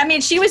 Yeah, but I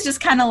mean, she was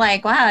just kind of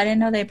like, wow, I didn't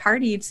know they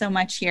partied so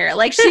much here.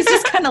 Like, she's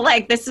just kind of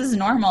like, this is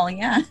normal.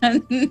 Yeah.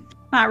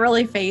 Not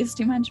really fazed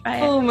too much by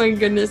it. Oh my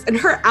goodness. And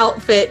her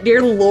outfit,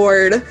 dear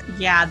Lord.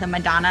 Yeah, the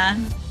Madonna.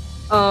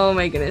 Oh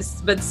my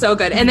goodness. But so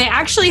good. And they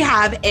actually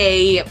have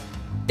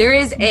there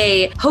is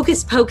a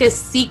Hocus Pocus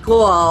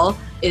sequel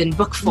in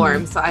book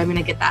form. So I'm going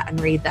to get that and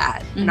read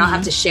that. And I'll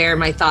have to share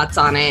my thoughts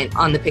on it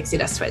on the Pixie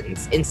Dust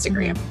Twins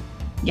Instagram.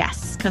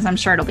 Yes, because I'm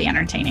sure it'll be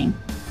entertaining.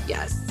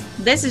 Yes.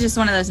 This is just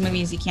one of those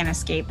movies you can't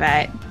escape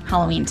at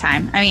Halloween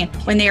time. I mean,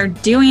 when they are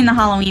doing the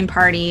Halloween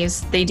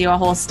parties, they do a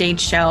whole stage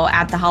show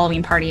at the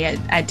Halloween party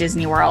at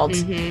Disney World.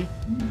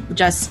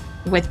 Just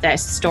with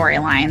this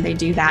storyline, they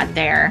do that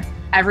there.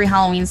 Every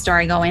Halloween store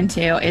I go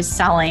into is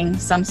selling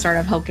some sort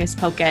of Hocus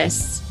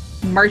Pocus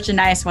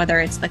merchandise, whether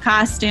it's the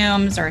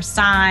costumes or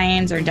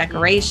signs or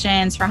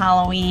decorations for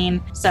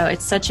Halloween. So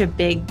it's such a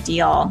big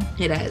deal.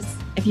 It is.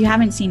 If you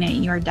haven't seen it,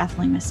 you're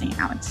definitely missing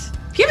out.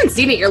 If you haven't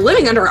seen it, you're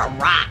living under a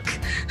rock.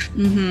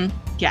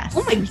 Yes.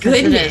 Oh my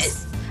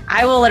goodness.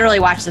 I will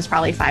literally watch this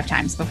probably 5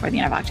 times before the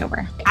end of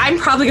October. I'm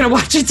probably going to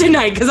watch it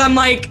tonight because I'm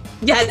like,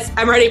 yes,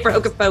 I'm ready for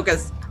Hocus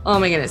Pocus. Oh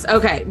my goodness.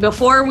 Okay,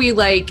 before we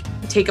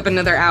take up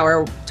another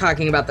hour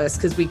talking about this,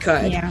 because we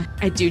could,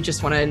 I do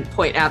just want to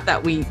point out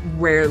that we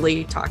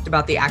rarely talked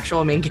about the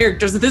actual main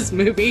characters of this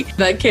movie,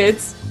 the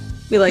kids.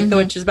 We like the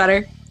witches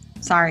better.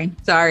 Sorry.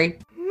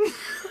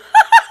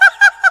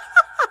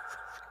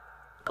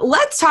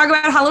 Let's talk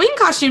about Halloween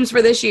costumes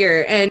for this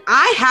year. And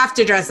I have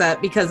to dress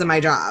up because of my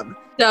job.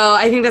 So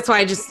I think that's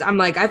why I'm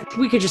like,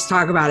 we could just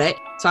talk about it.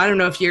 So I don't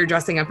know if you're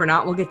dressing up or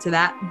not. We'll get to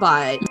that.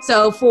 But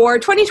so for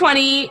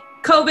 2020,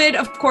 COVID,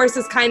 of course,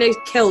 has kind of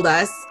killed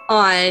us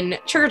on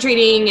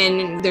trick-or-treating.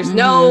 And there's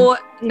no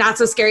not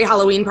so scary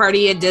Halloween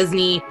party at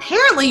Disney.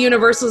 Apparently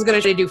Universal is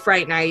going to do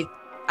Fright Night.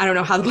 I don't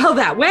know how well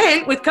that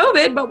went with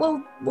COVID, but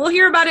we'll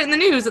hear about it in the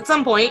news at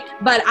some point.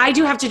 But I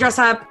do have to dress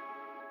up.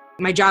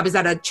 My job is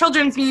at a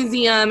children's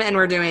museum and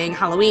we're doing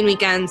Halloween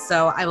weekends,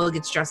 so I will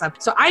get to dress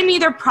up. So I'm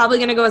either probably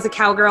going to go as a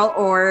cowgirl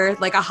or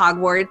like a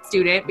Hogwarts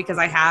student because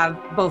I have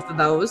both of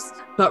those.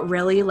 But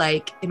really,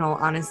 in all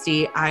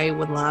honesty, I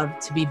would love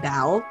to be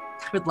Belle.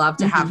 I would love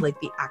to have like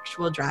the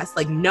actual dress.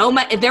 Like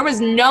if there was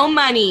no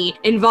money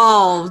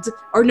involved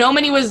or no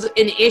money was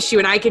an issue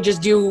and I could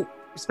just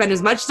spend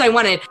as much as I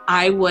wanted,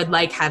 I would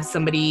like have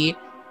somebody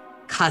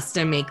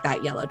custom make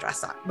that yellow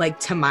dress on, like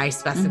to my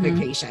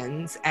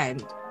specifications.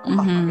 And I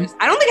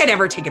don't think I'd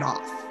ever take it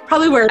off.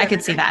 Probably wear it. I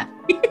could see that.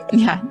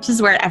 Yeah,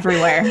 just wear it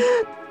everywhere.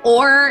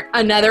 Or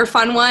another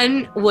fun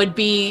one would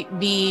be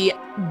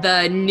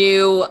the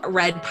new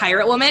red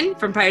pirate woman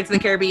from Pirates of the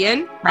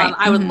Caribbean. Right.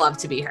 I would love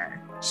to be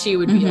her. She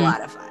would be a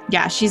lot of fun.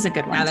 Yeah, she's a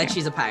good one. Now that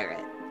she's a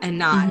pirate and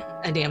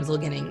not a damsel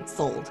getting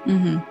sold.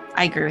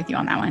 I agree with you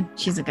on that one.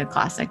 She's a good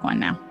classic one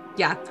now.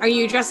 Yeah. Are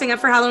you dressing up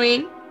for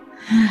Halloween?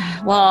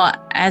 Well,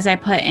 as I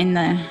put in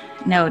the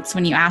notes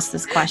when you asked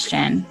this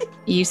question,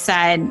 you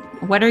said,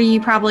 what are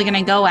you probably going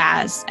to go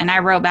as? And I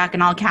wrote back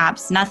in all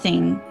caps,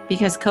 nothing,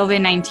 because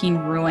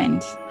COVID-19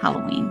 ruined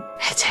Halloween.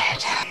 It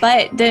did.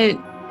 But the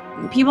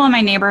people in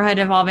my neighborhood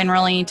have all been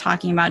really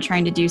talking about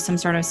trying to do some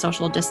sort of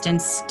social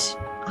distanced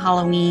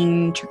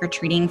Halloween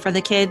trick-or-treating for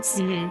the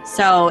kids.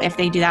 So if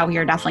they do that, we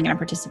are definitely going to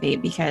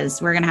participate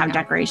because we're going to have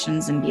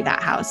decorations and be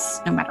that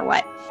house no matter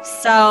what.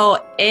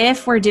 So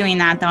if we're doing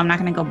that, though, I'm not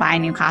going to go buy a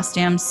new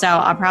costume. So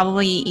I'll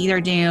probably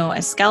either do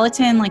a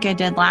skeleton like I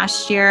did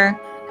last year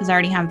because I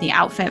already have the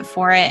outfit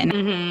for it and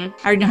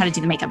I already know how to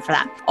do the makeup for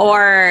that.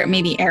 Or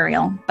maybe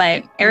Ariel.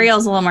 But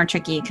Ariel's a little more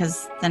tricky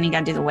because then you got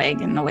to do the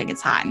wig and the wig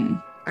gets hot. And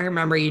I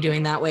remember you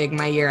doing that wig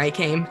my year I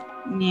came.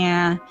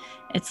 Yeah,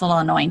 it's a little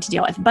annoying to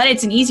deal with. But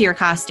it's an easier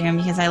costume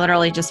because I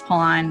literally just pull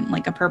on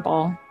like a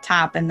purple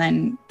top and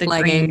then the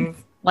green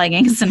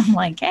leggings. And I'm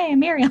like, hey,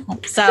 I'm Ariel.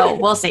 So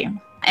we'll see.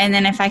 And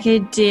then if I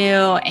could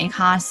do a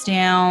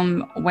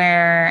costume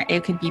where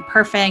it could be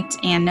perfect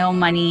and no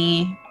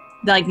money,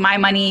 like my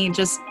money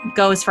just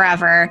goes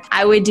forever,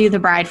 I would do the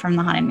bride from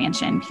the Haunted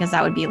Mansion because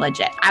that would be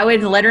legit. I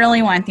would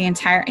literally want the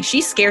entire,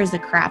 she scares the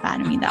crap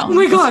out of me though. Oh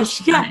my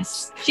gosh,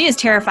 yes. She is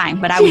terrifying,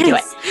 but I would do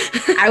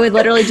it. I would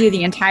literally do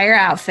the entire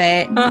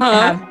outfit,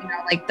 have,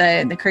 like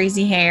the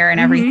crazy hair and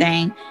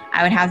everything.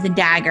 I would have the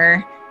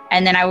dagger.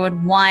 And then I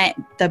would want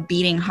the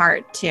beating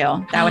heart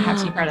too. That would have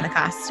to be part of the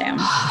costume.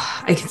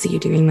 I can see you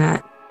doing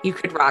that. You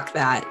could rock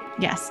that.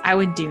 Yes, I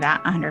would do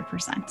that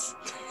 100%.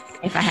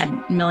 If I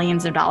had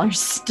millions of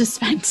dollars to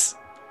spend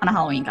on a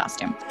Halloween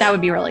costume. That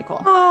would be really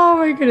cool. Oh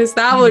my goodness.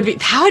 That would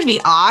be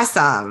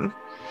awesome.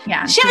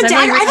 Yeah. She had a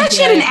dagger. I thought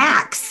she had an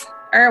axe.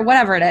 Or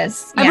whatever it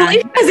is. I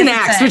believe it has an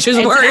axe, which is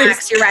worse. An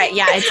axe. You're right.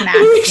 Yeah, it's an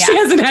axe. She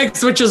has an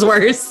axe, which is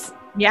worse.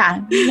 Yeah.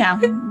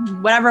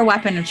 Whatever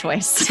weapon of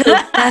choice. Till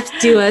death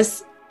do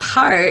us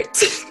part.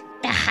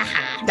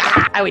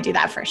 I would do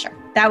that for sure.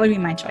 That would be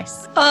my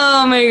choice.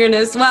 Oh my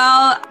goodness.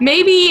 Well,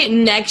 maybe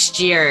next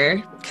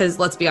year, because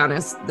let's be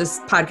honest, this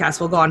podcast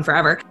will go on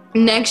forever.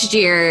 Next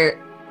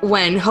year,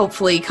 when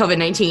hopefully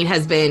COVID-19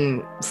 has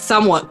been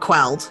somewhat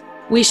quelled,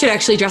 we should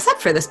actually dress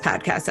up for this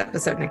podcast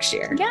episode next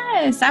year.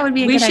 Yes, that would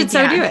be a good idea. We should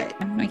so do it.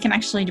 We can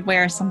actually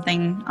wear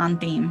something on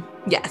theme.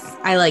 Yes,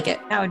 I like it.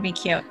 That would be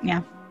cute.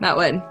 Yeah. That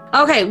would.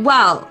 Okay,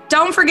 well,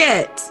 don't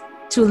forget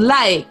to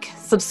like,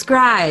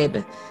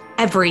 subscribe,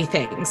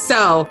 everything.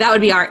 So that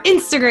would be our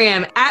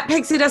Instagram at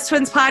Pixie Dust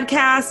Twins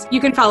Podcast. You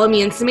can follow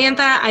me and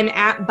Samantha. I'm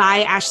at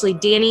by Ashley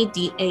Danny,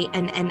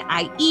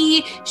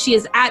 DANNIE. She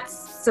is at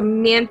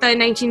Samantha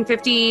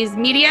 1950s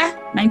Media.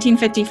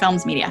 1950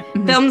 Films Media.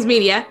 Films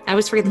Media. I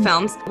always forget the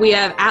films. We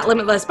have at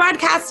Limitless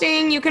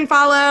Broadcasting. You can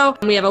follow.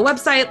 We have a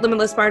website,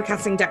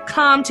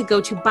 limitlessbroadcasting.com, to go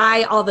to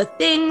buy all the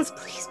things.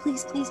 Please,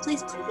 please, please,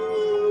 please,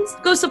 please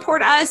go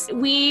support us.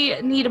 We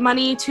need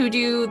money to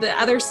do the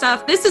other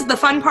stuff. This is the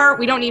fun part.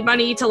 We don't need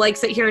money to like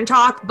sit here and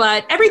talk,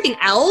 but everything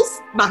else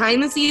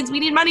behind the scenes, we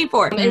need money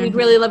for. And we'd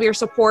really love your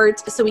support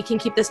so we can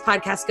keep this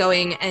podcast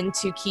going and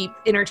to keep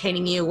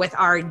entertaining you with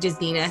our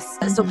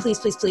Disneyness. So please,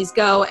 please, please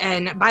go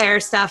and buy our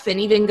stuff and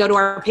even go to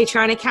our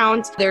Patreon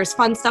account. There's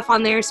fun stuff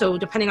on there. So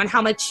depending on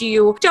how much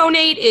you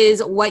donate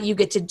is what you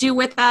get to do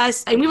with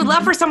us. And we would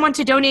love for someone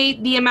to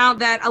donate the amount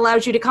that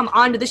allows you to come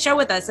on to the show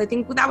with us. I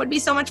think that would be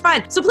so much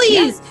fun. So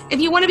please,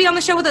 if you want to be on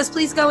the show with us,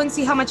 please go and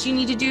see how much you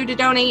need to do to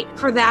donate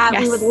for that.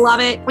 We would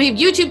love it. We have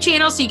YouTube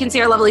channels so you can see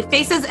our lovely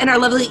faces and our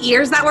lovely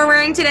ears that we're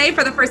wearing today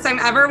for the first time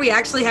ever. We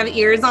actually have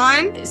ears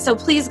on. So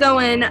please go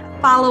and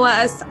follow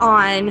us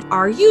on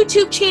our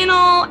YouTube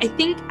channel. I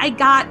think I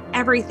got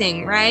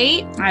everything,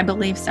 right? I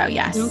believe so,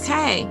 yes.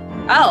 Okay.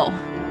 Oh,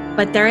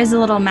 but there is a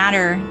little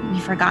matter we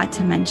forgot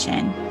to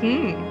mention.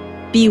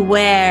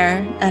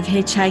 Beware of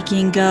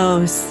hitchhiking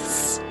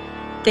ghosts.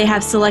 They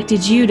have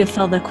selected you to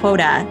fill the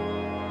quota,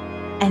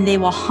 and they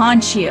will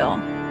haunt you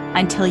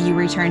until you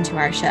return to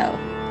our show.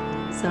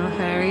 So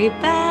hurry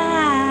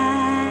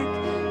back.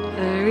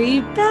 Hurry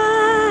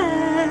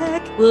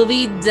back. We'll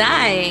be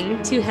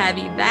dying to have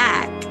you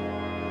back.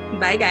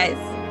 Bye, guys.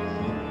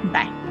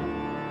 Bye.